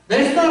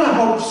 That's not a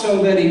hope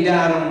so that He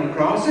died on the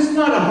cross. It's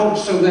not a hope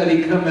so that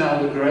He come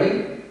out of the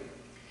grave.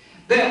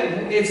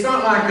 It's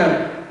not like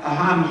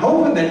I'm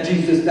hoping that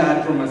Jesus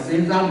died for my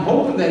sins. I'm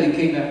hoping that He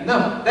came out.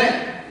 No,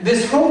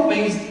 this hope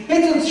means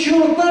it's a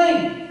sure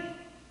thing.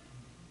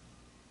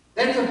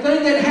 That's a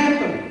thing that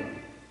happened.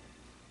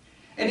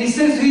 And He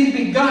says He's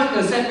begotten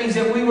us. That means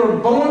that we were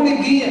born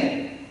again.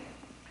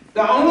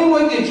 The only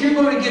way that you're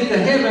going to get to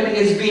heaven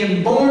is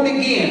being born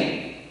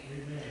again.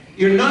 Amen.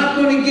 You're not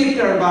going to get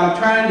there by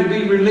trying to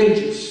be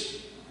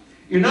religious.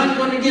 You're not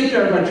going to get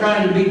there by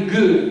trying to be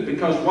good.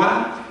 Because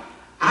why?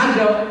 I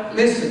don't,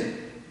 listen,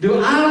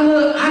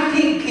 I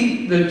can't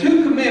keep, the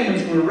two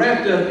commandments were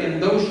wrapped up in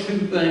those two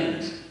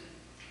things.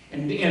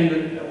 And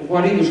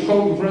what he was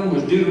quoting from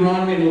was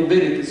Deuteronomy and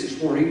Leviticus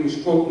is where he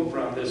was quoting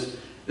from.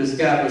 This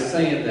guy was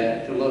saying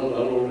that, to love the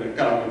Lord thy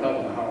God with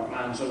all thy heart,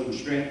 mind, soul, and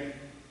strength.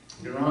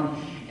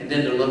 Deuteronomy. And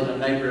then to love thy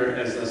neighbor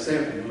as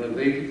thyself in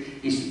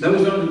Leviticus.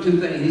 Those are the two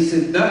things. He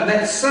said,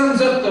 that sums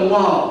up the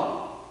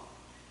law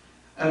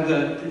of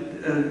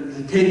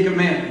the Ten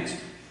Commandments.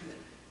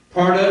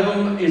 Part of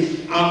them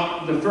is,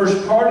 the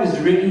first part is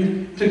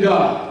written to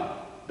God.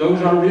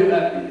 Those are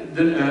written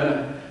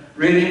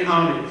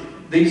on it.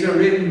 These are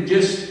written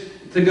just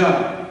to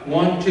God.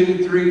 1,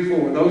 2, 3,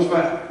 4. Those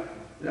 5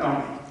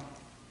 on it.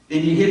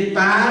 Then you hit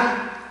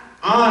 5.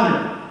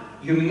 Honor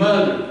your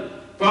mother,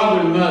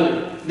 father and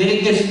mother. Then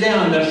it gets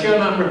down. Thou shalt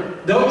not murder.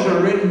 Those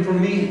are written for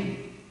me.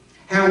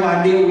 How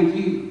I deal with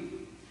you.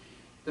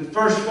 The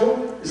first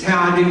 4 is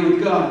how I deal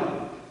with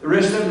God. The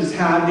rest of it is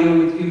how I deal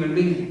with human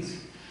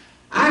beings.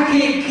 I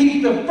can't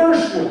keep the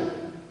first one.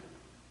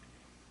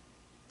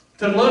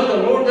 To love the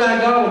Lord thy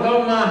God with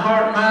all my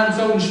heart, mind,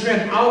 soul, and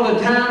strength all the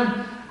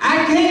time.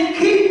 I can't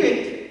keep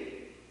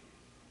it.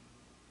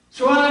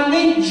 So I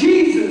need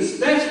Jesus.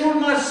 That's where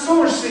my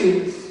source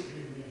is.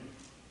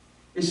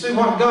 You see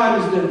what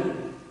God has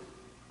done.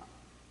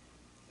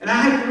 And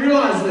I have to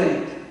realize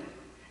that.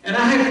 And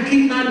I have to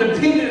keep my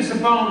dependence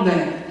upon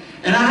that.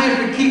 And I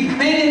have to keep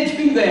hanging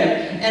to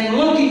that and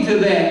looking to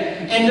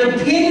that and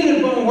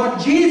depending upon what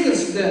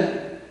Jesus done.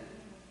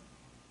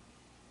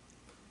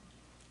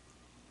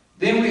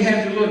 Then we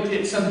have to look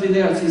at something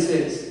else. He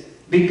says,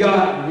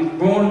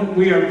 begotten,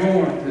 we are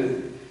born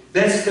to.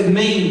 That's the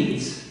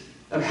means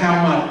of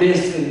how my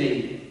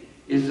destiny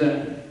is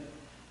done.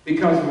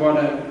 Because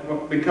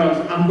of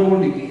because I'm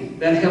born again.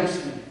 That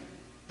helps me.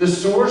 The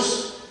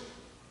source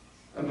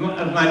of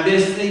my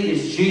destiny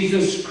is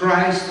Jesus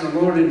Christ, the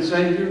Lord and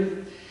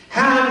Savior.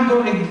 How I'm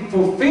going to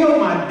fulfill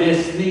my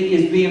destiny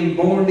is being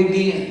born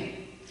again.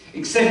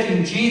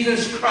 Accepting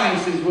Jesus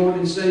Christ as Lord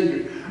and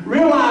Savior.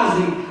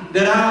 Realizing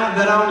that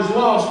I was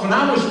lost. When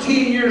I was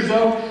 10 years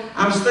old,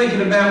 I was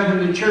thinking about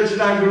when the church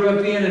that I grew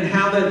up in and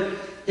how that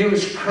it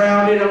was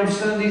crowded on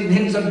Sundays and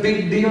it was a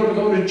big deal to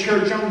go to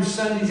church on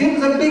Sundays. It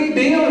was a big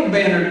deal in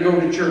Banner to go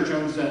to church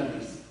on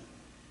Sundays.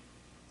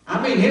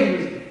 I mean, it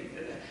was,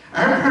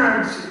 our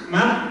parents,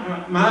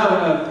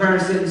 my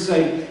parents didn't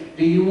say,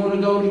 do you want to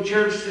go to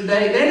church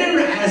today? They never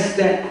asked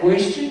that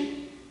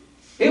question.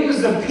 It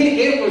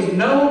was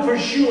no for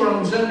sure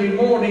on Sunday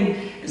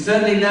morning and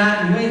Sunday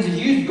night and Wednesday.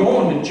 You was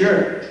going to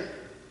church.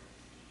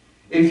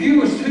 If you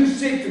was too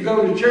sick to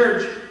go to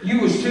church, you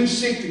was too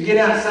sick to get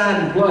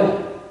outside and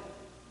play.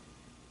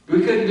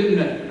 We couldn't do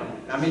nothing.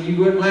 I mean, you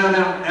weren't allowed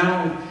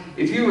out.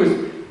 If you was,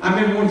 I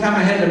remember one time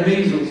I had the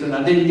measles and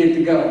I didn't get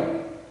to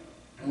go.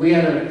 We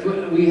had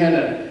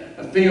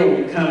a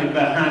field kind of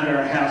behind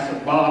our house,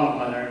 a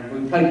bottom there,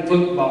 and we played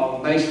football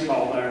and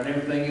baseball there and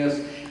everything else.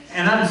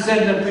 And I'm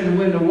sitting up in the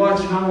window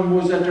watching all the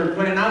boys out there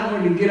playing. I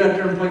wanted to get out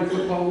there and play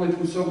football with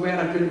them so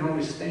bad I couldn't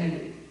hardly stand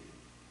it.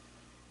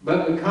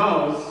 But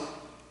because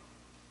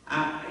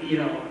I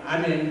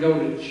didn't go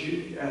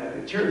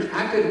to church,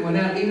 I couldn't went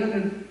out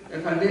even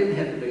if I didn't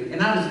have to be.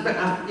 And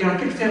I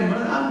kept telling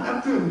Mother,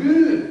 I feel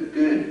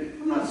good.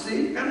 I'm not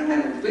sick. I don't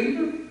have a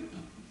fever.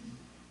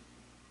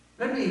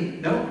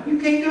 No, you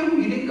can't go.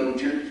 You didn't go to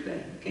church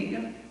today. You can't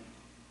go.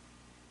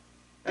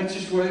 That's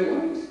just the way it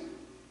was.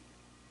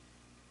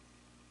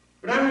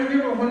 But I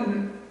remember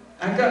when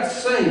I got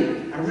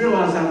saved, I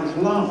realized I was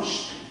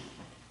lost.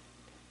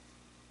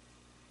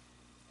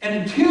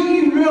 And until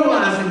you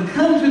realize and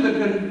come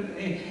to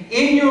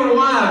in your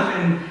life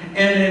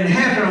and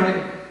happen on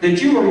it, that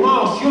you were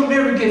lost, you'll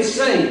never get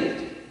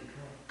saved.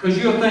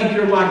 Because you'll think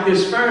you're like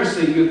this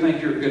Pharisee. You'll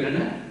think you're good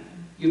enough.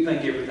 You'll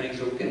think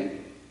everything's okay.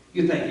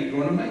 You think you're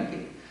going to make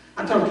it.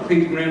 I talk to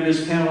people around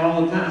this town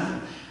all the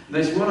time.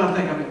 They say, well, I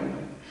think I'm going to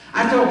make it.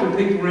 I talk to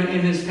people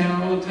in this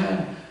town all the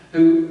time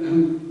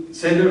who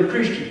say they're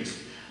Christians,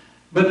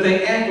 but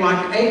they act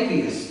like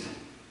atheists.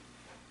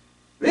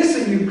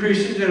 Listen, you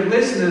Christians that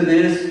listen to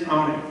this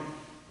on it.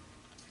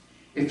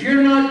 If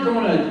you're not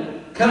going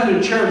to come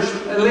to church,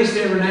 at least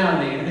every now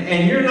and then,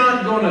 and you're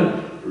not going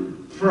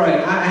to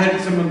pray. I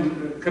had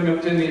someone come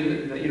up to me,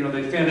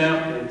 they found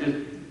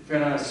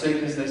out of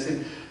sickness. They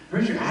said,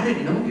 preacher, I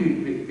didn't know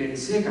you'd been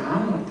sick.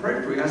 I'm going to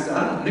pray for you. I said,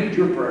 I don't need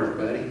your prayers,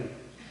 buddy.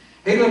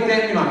 He looked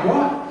at me like,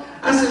 what?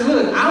 I said,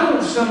 look, I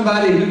want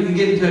somebody who can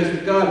get in touch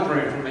with God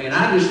praying for me, and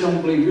I just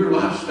don't believe your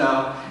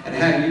lifestyle and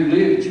how you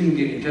live that you can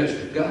get in touch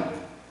with God.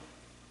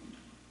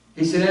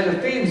 He said, that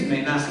offends me.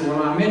 And I said,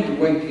 well, I meant to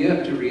wake you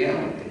up to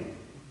reality.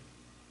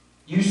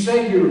 You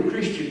say you're a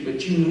Christian, but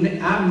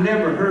I've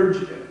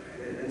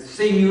never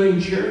seen you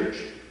in church.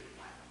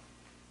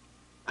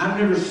 I've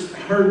never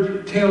heard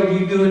you tell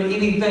you doing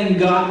anything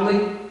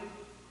godly.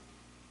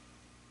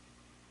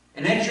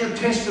 And that's your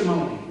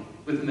testimony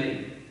with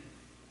me.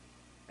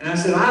 And I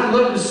said, I'd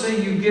love to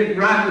see you get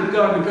right with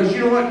God, because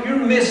you know what? You're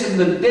missing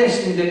the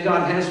destiny that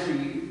God has for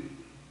you.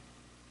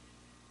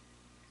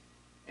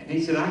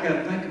 he said, I got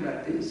to think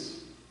about this.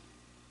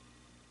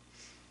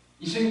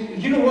 You see,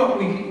 you know what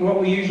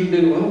we usually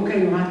do?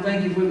 Okay, well, I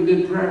thank you for the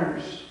good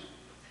prayers.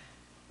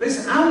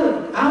 Listen,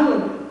 I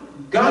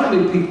want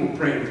godly people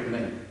praying for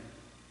me.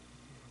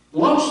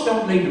 Lost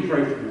don't need to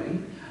pray for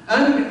me.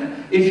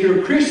 If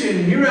you're a Christian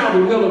and you're out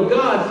of the will of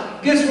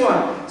God, guess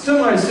what?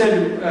 Somebody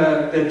said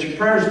that your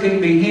prayers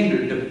can't be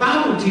hindered. The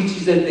Bible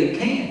teaches that they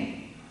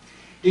can.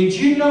 Did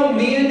you know,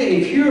 men,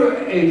 if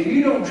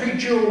you don't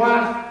treat your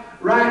wife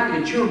right,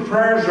 that your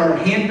prayers are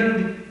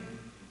hindered?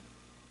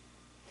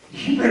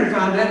 You better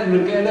find that and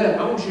look that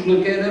up. I want you to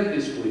look that up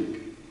this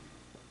week.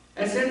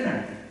 That's in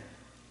there.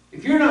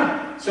 If you're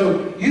not,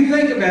 so you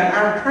think about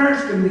our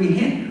prayers can be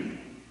hindered.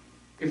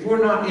 If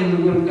we're not in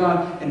the will of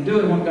God and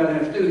doing what God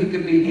has to do, He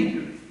could be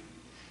hindered.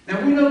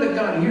 Now we know that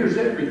God hears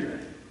everything.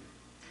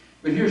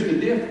 But here's the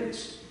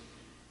difference.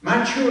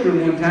 My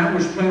children one time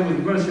was playing with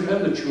a bunch of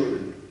other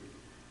children.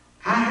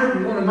 I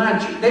heard one of my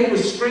children, they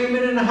was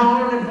screaming and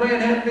hollering and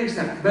playing happy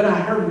stuff. But I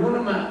heard one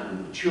of my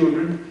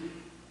children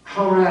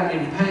holler out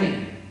in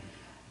pain.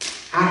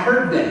 I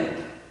heard that.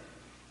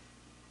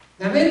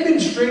 Now they've been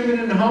screaming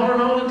and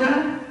hollering all the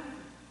time.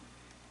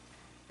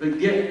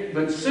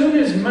 But soon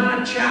as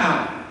my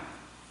child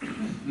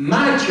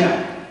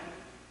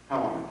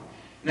hollered.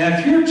 Now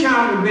if your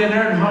child had been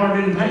there and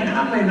hollered in pain,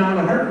 I may not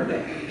have heard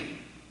that.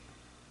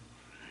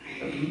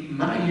 But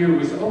my ear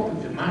was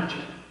open to my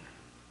child.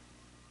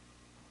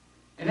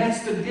 And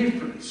that's the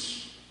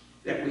difference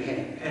that we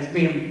have as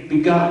being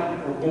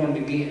begotten or born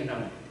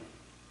again.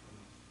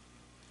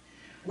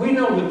 We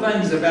know the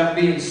things about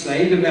being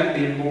saved, about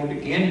being born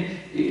again.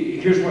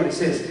 Here's what it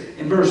says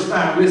in verse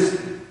 5.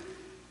 Listen.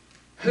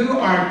 Who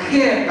are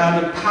kept by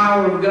the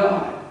power of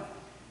God.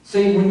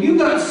 See, when you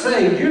got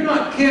saved, you're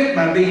not kept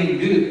by being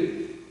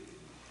good.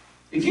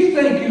 If you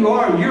think you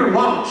are, you're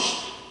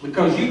lost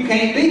because you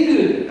can't be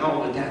good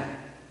all the time.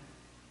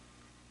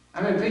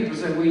 I mean, people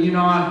say, well, you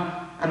know,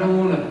 I don't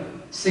want to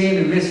sin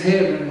and miss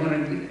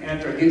heaven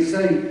after I get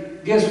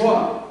saved. Guess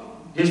what?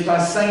 Just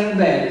by saying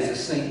that is a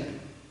sin.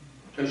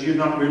 Because you're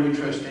not really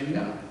trusting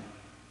God.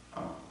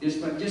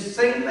 Just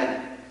saying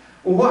that.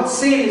 Well, what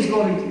sin is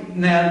going to,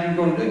 now you're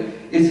going to do?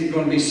 Is it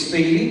going to be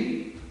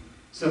speeding?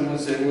 Someone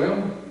said,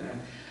 well,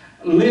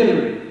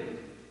 littering,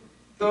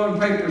 throwing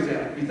papers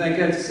out. You think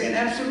that's a sin?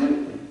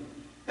 Absolutely.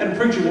 I had a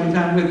preacher one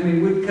time with me.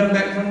 We'd come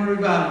back from a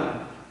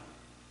revival.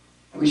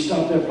 We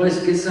stopped at a place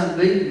to get something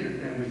to eat,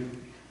 and we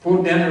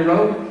pulled down the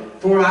road.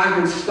 Before I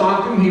could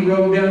stop him, he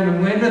rolled down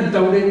the window and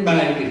threw it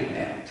back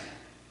out.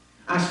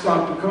 I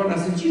stopped the car and I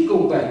said, you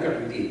go back there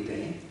and get that.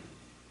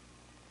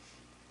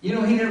 You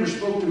know, he never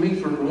spoke to me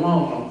for a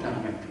long, long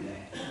time after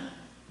that.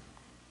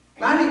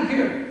 But I didn't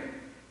care.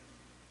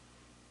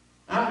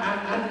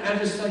 I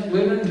just think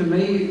living to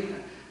me,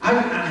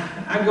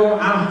 I go,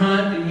 I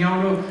hunt, and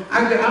y'all know,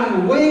 I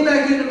go way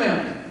back in the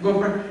mountain.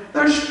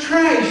 There's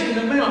trash in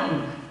the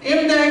mountain.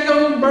 Them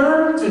daggone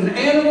birds and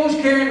animals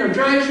carrying their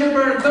trash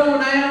over and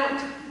throwing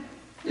out.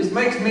 Just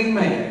makes me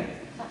mad.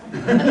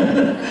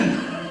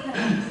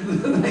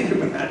 Think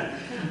about it.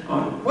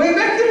 Way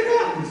back in the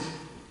mountains.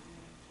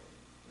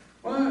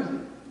 Why is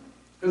it?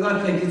 Because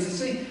I think it's a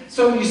sin.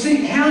 So you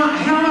see, how do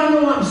I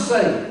know I'm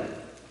saved?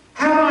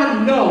 How do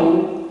I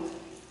know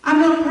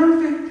I'm not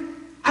perfect?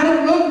 I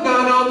don't love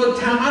God all the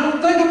time. I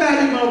don't think about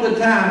Him all the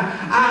time.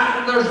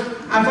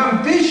 If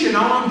I'm fishing,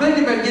 all I'm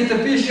thinking about is get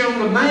the fish on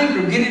the bank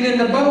or get it in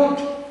the boat.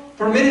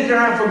 For a minute there,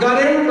 I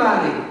forgot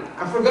everybody.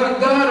 I forgot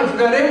God. I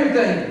forgot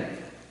everything.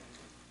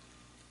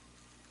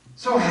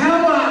 So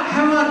how do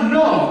I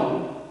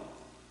know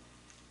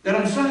that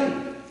I'm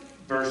saved?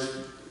 Verse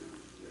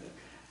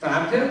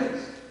 5 tells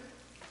us.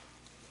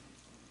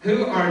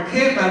 Who are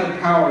kept by the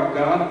power of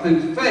God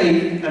through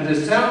faith unto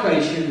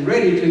salvation,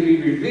 ready to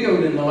be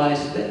revealed in the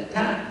last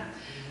time.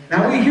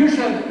 Now we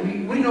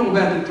know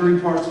about the three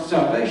parts of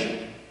salvation.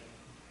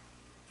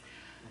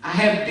 I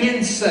have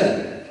been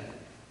saved.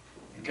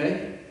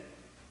 Okay?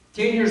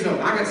 10 years old.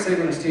 I got saved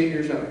when I was 10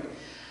 years old.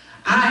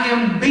 I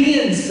am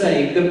being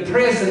saved, the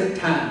present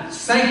time.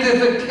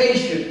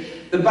 Sanctification.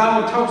 The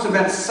Bible talks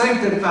about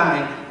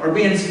sanctifying or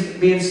being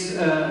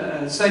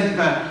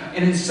sanctified.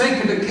 And in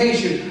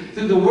sanctification,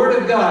 through the Word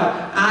of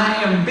God,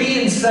 I am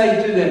being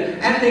saved through that.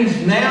 That means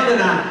now that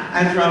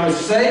after I was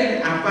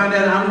saved, I find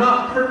out I'm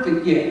not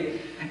perfect yet.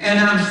 And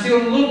I'm still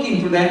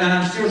looking for that, and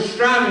I'm still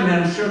striving,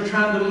 and I'm still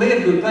trying to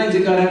live the things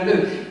that God has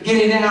to do.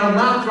 Getting out of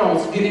my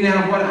thoughts, getting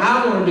out of what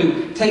I want to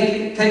do,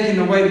 taking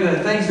away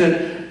the things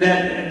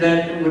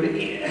that would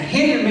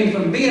hinder me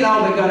from being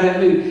all that God has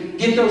to do.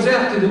 Get those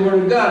out through the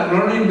Word of God,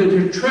 learning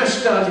to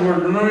trust God's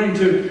Word, learning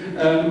to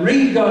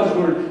read God's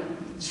Word,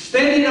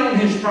 standing on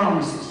His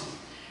promises.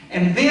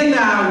 And then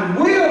I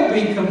will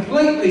be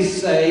completely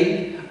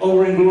saved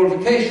over in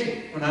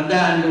glorification when I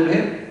die and go to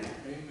heaven.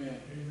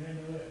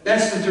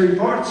 That's the three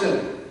parts of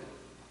it.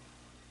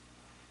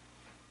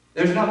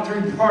 There's not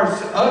three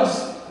parts of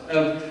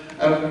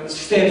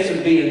steps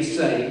of being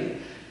saved.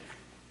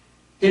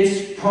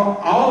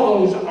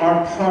 All those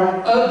are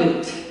part of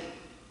it.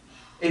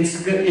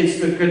 It's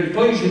the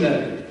conclusion of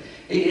it.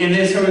 And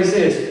that's how he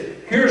says,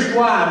 here's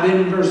why, then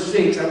in verse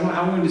 6.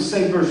 I wanted to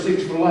say verse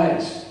 6 for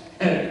last.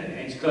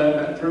 Ain't you glad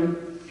about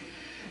through?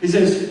 It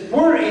says,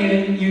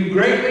 wherein you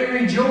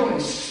greatly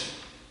rejoice.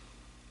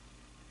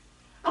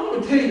 I'm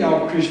going to tell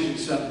y'all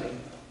Christians something.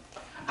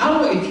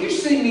 If you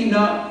see me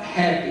not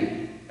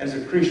happy as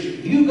a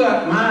Christian, you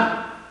got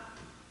my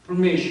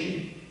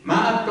permission,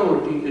 my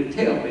authority to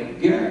tell me,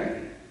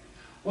 Gary,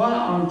 why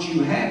aren't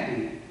you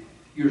happy?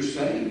 You're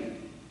saved.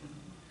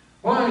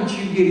 Why aren't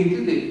you getting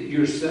through this?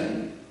 You're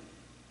saved.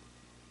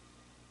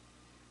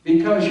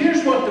 Because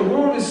here's what the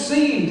world is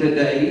seeing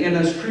today in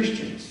us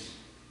Christians.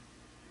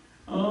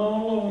 Oh,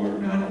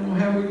 Lord, I don't know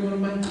how we're going to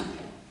make it.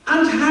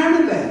 I'm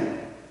tired of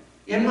that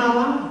in my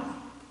life.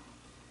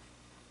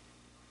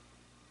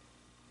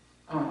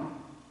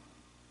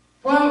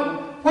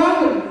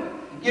 Why would,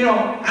 you know,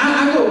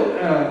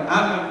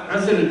 I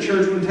was at a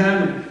church one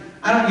time,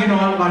 and I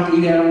don't like to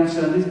eat out on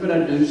Sundays, but I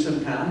do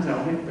sometimes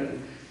on it.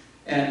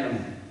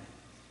 And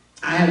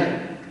I had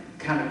a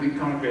kind of big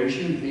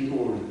congregation, and people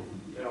were,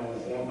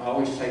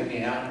 always take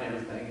me out and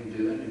everything and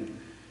do it,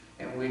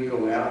 and we'd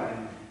go out,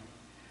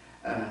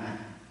 and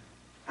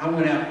I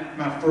went out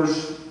my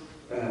first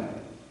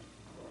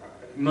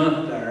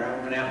month there.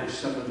 I went out with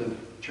some of the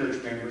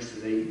church members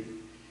to eat.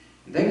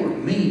 They were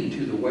mean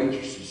to the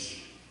waitresses.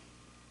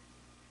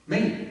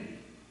 Mean.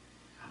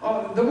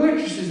 Oh, the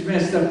waitresses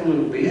messed up a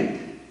little bit.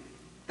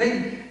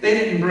 They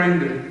didn't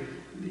bring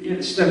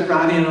the stuff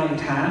right in on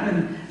time,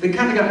 and they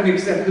kind of got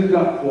mixed up who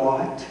got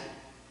what,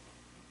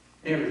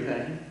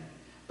 everything.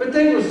 But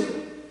there was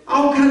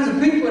all kinds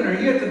of people in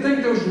there. You have to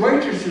think those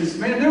waitresses,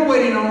 man, they're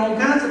waiting on all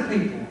kinds of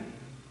people.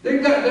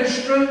 They're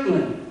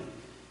struggling.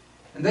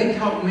 And they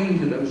talk mean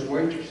to those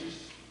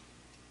waitresses.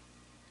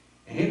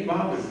 And it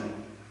bothers me.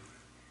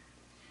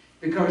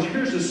 Because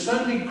here's a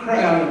Sunday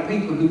crowd of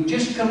people who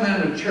just come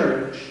out of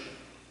church,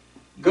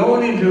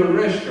 going into a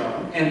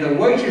restaurant, and the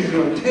waitress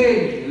will tell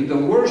you the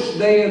worst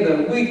day of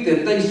the week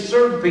that they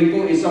serve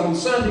people is on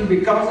Sunday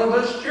because of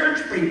us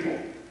church people.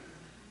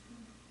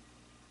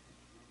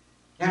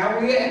 How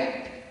we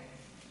act.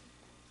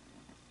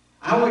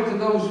 I went to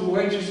those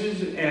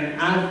waitresses,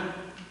 and I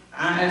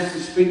asked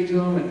to speak to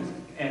them,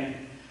 and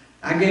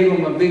I gave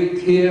them a big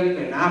tip,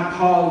 and I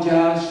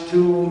apologized to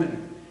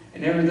them,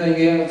 and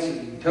everything else,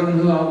 and told them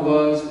who I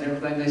was and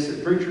everything. They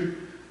said, preacher,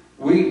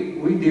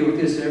 we deal with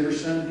this every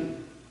Sunday.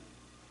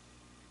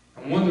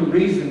 And one of the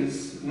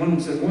reasons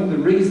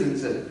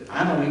that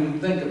I don't even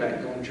think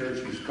about going to church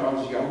is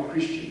because y'all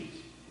Christians.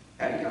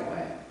 How y'all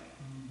act.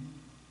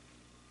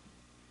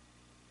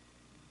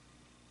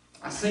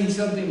 I seen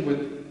something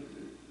with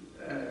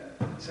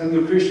some of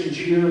the Christians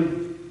here.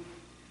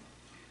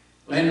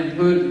 Landon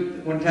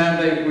put one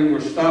time we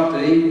were stopped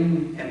at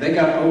eating, and they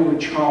got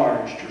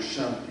overcharged or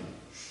something.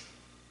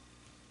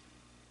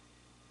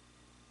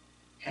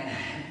 And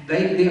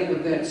they dealt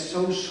with that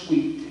so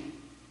sweet,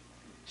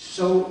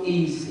 so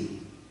easy.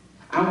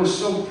 I was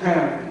so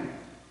proud of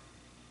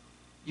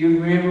you.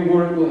 You remember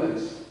where it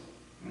was,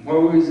 where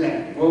we was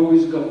at, where we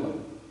was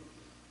going.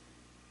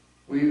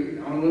 We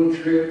were on a little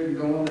trip and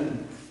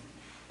going,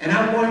 and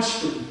I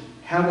watched them,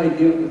 how they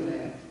dealt with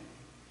that.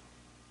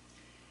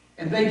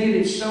 And they did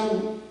it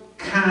so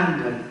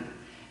kindly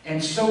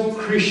and so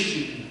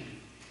Christian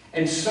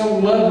and so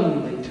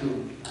lovingly to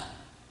them.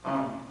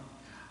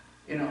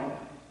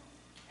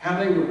 How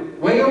they were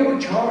way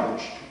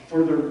overcharged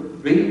for their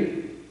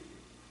bill.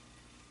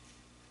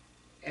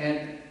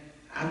 And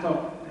I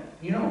thought,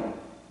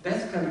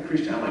 that's the kind of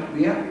Christian I like to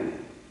be out with.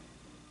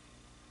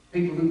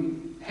 People who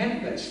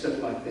handle that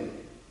stuff like that.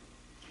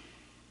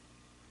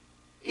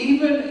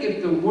 Even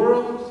if the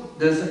world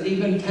doesn't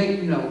even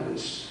take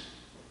notice,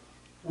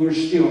 we're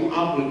still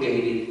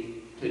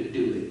obligated to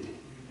do it.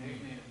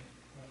 Amen.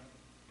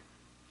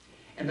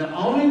 And the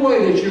only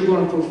way that you're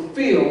going to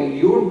fulfill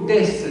your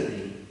destiny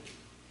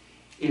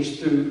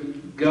is through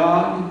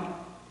God,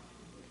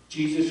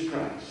 Jesus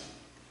Christ.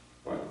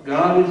 What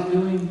God is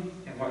doing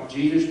and what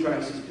Jesus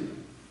Christ is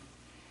doing.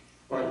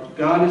 What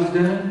God has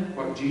done,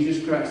 what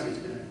Jesus Christ has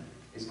done,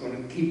 is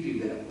going to keep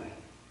you that way.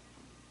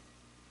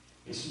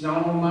 It's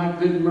not on my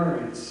good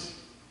merits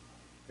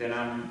that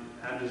I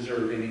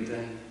deserve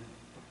anything.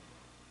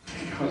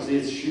 Because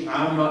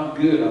I'm not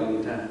good all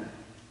the time.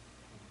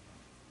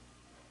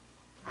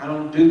 I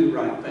don't do the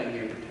right thing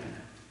every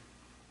time.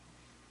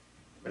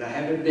 But I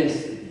have a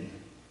destiny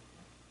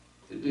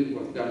to do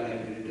what God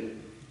had me to do.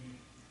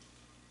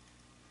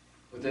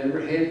 With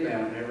every head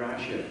bowed and every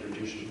eye shut for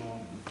just a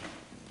moment.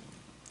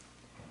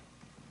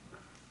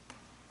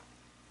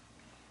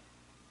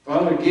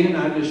 Father, again,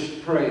 I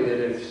just pray that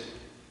if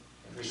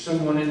there's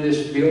someone in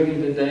this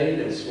building today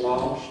that's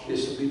lost,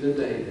 this will be the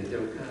day that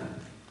they'll come.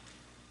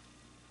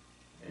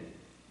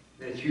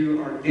 That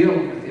you are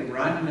dealing with them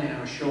right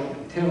now,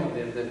 telling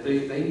them that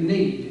they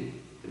need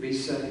to be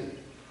saved.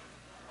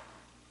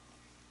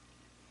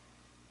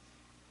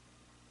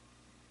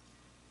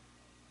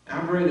 I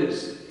pray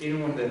that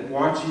anyone that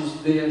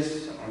watches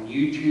this on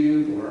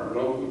YouTube or our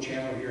local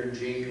channel here in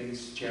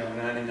Jenkins, Channel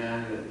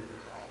 99,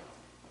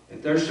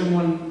 that there's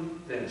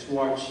someone that's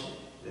watched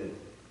that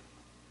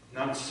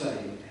not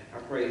saved, I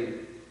pray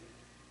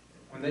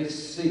when they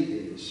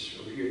see this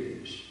or hear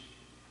this,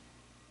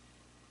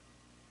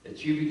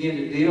 that you begin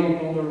to deal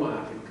upon their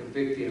life and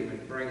convict them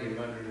and bring them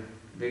under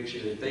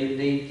conviction that they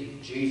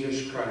need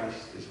Jesus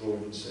Christ as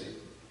Lord and Savior.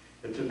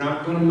 That they're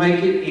not going to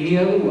make it any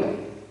other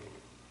way.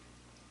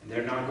 And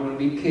they're not going to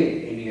be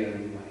kept any other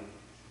way.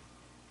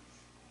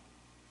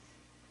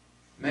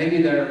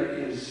 Maybe there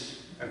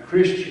is a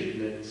Christian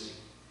that's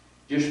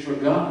just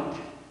forgot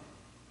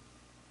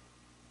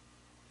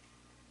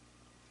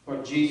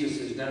what Jesus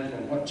has done for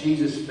them, what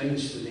Jesus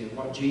means to them,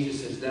 what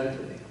Jesus has done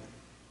for them.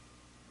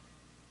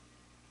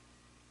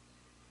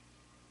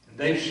 And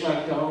they've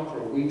slacked off,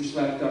 or we've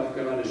slacked off,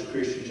 God, as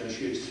Christians, I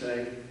should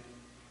say.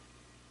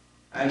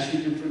 I ask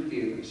you to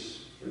forgive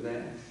us for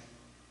that.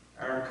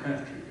 Our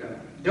country, God.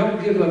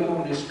 Don't give up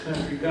on this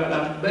country, God.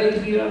 I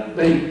beg you, I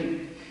beg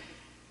you.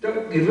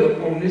 Don't give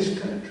up on this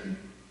country.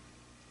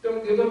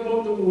 Don't give up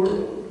on the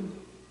world.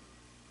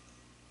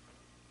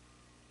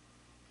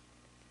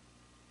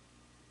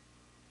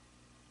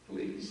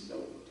 Please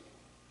don't.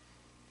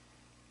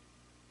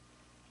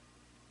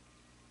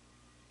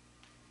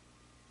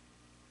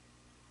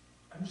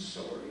 I'm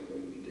sorry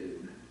when we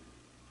do.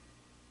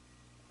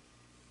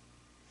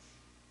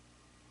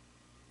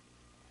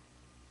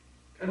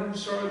 And I'm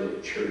sorry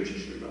that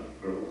churches are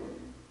not growing.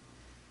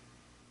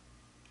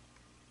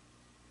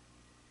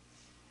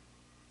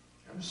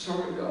 I'm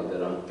sorry, God,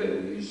 that I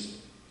failed you.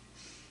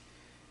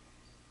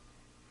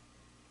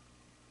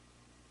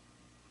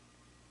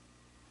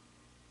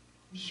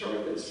 I'm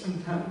sorry that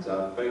sometimes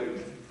I failed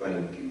to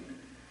thank you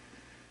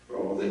for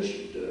all that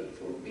you've done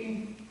for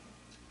me.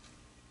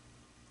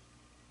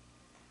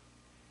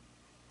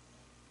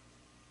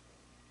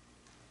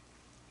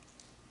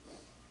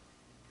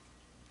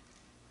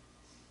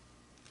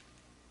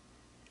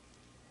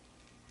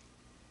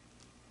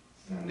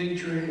 I need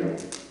your help.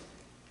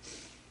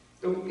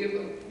 Don't give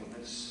up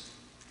on us.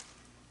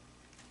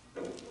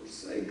 Don't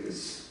forsake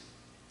us.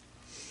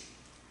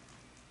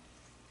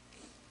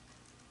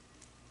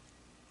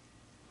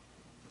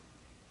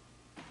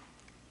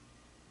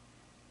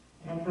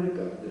 I pray,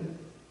 God, that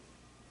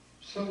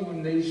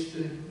someone needs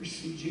to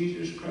receive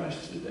Jesus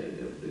Christ today.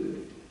 They'll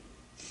do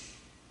it.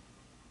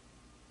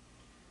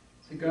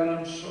 Say, God,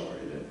 I'm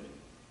sorry that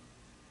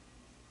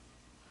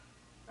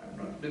I'm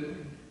not doing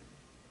it.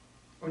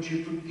 Won't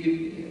you forgive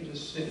me as a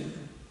sinner?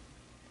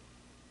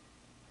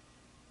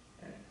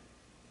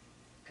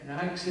 And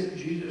I accept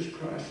Jesus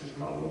Christ as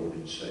my Lord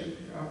and Savior.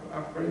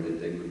 I pray that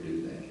they would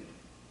do that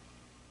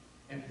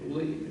and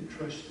believe and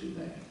trust in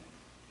that.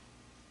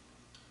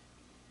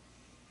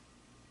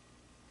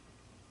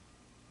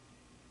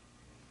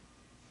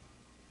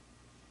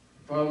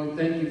 Father, we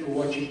thank you for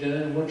what you've done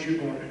and what you're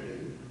going to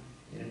do.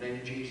 In the name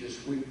of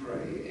Jesus, we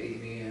pray.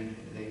 Amen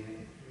and amen.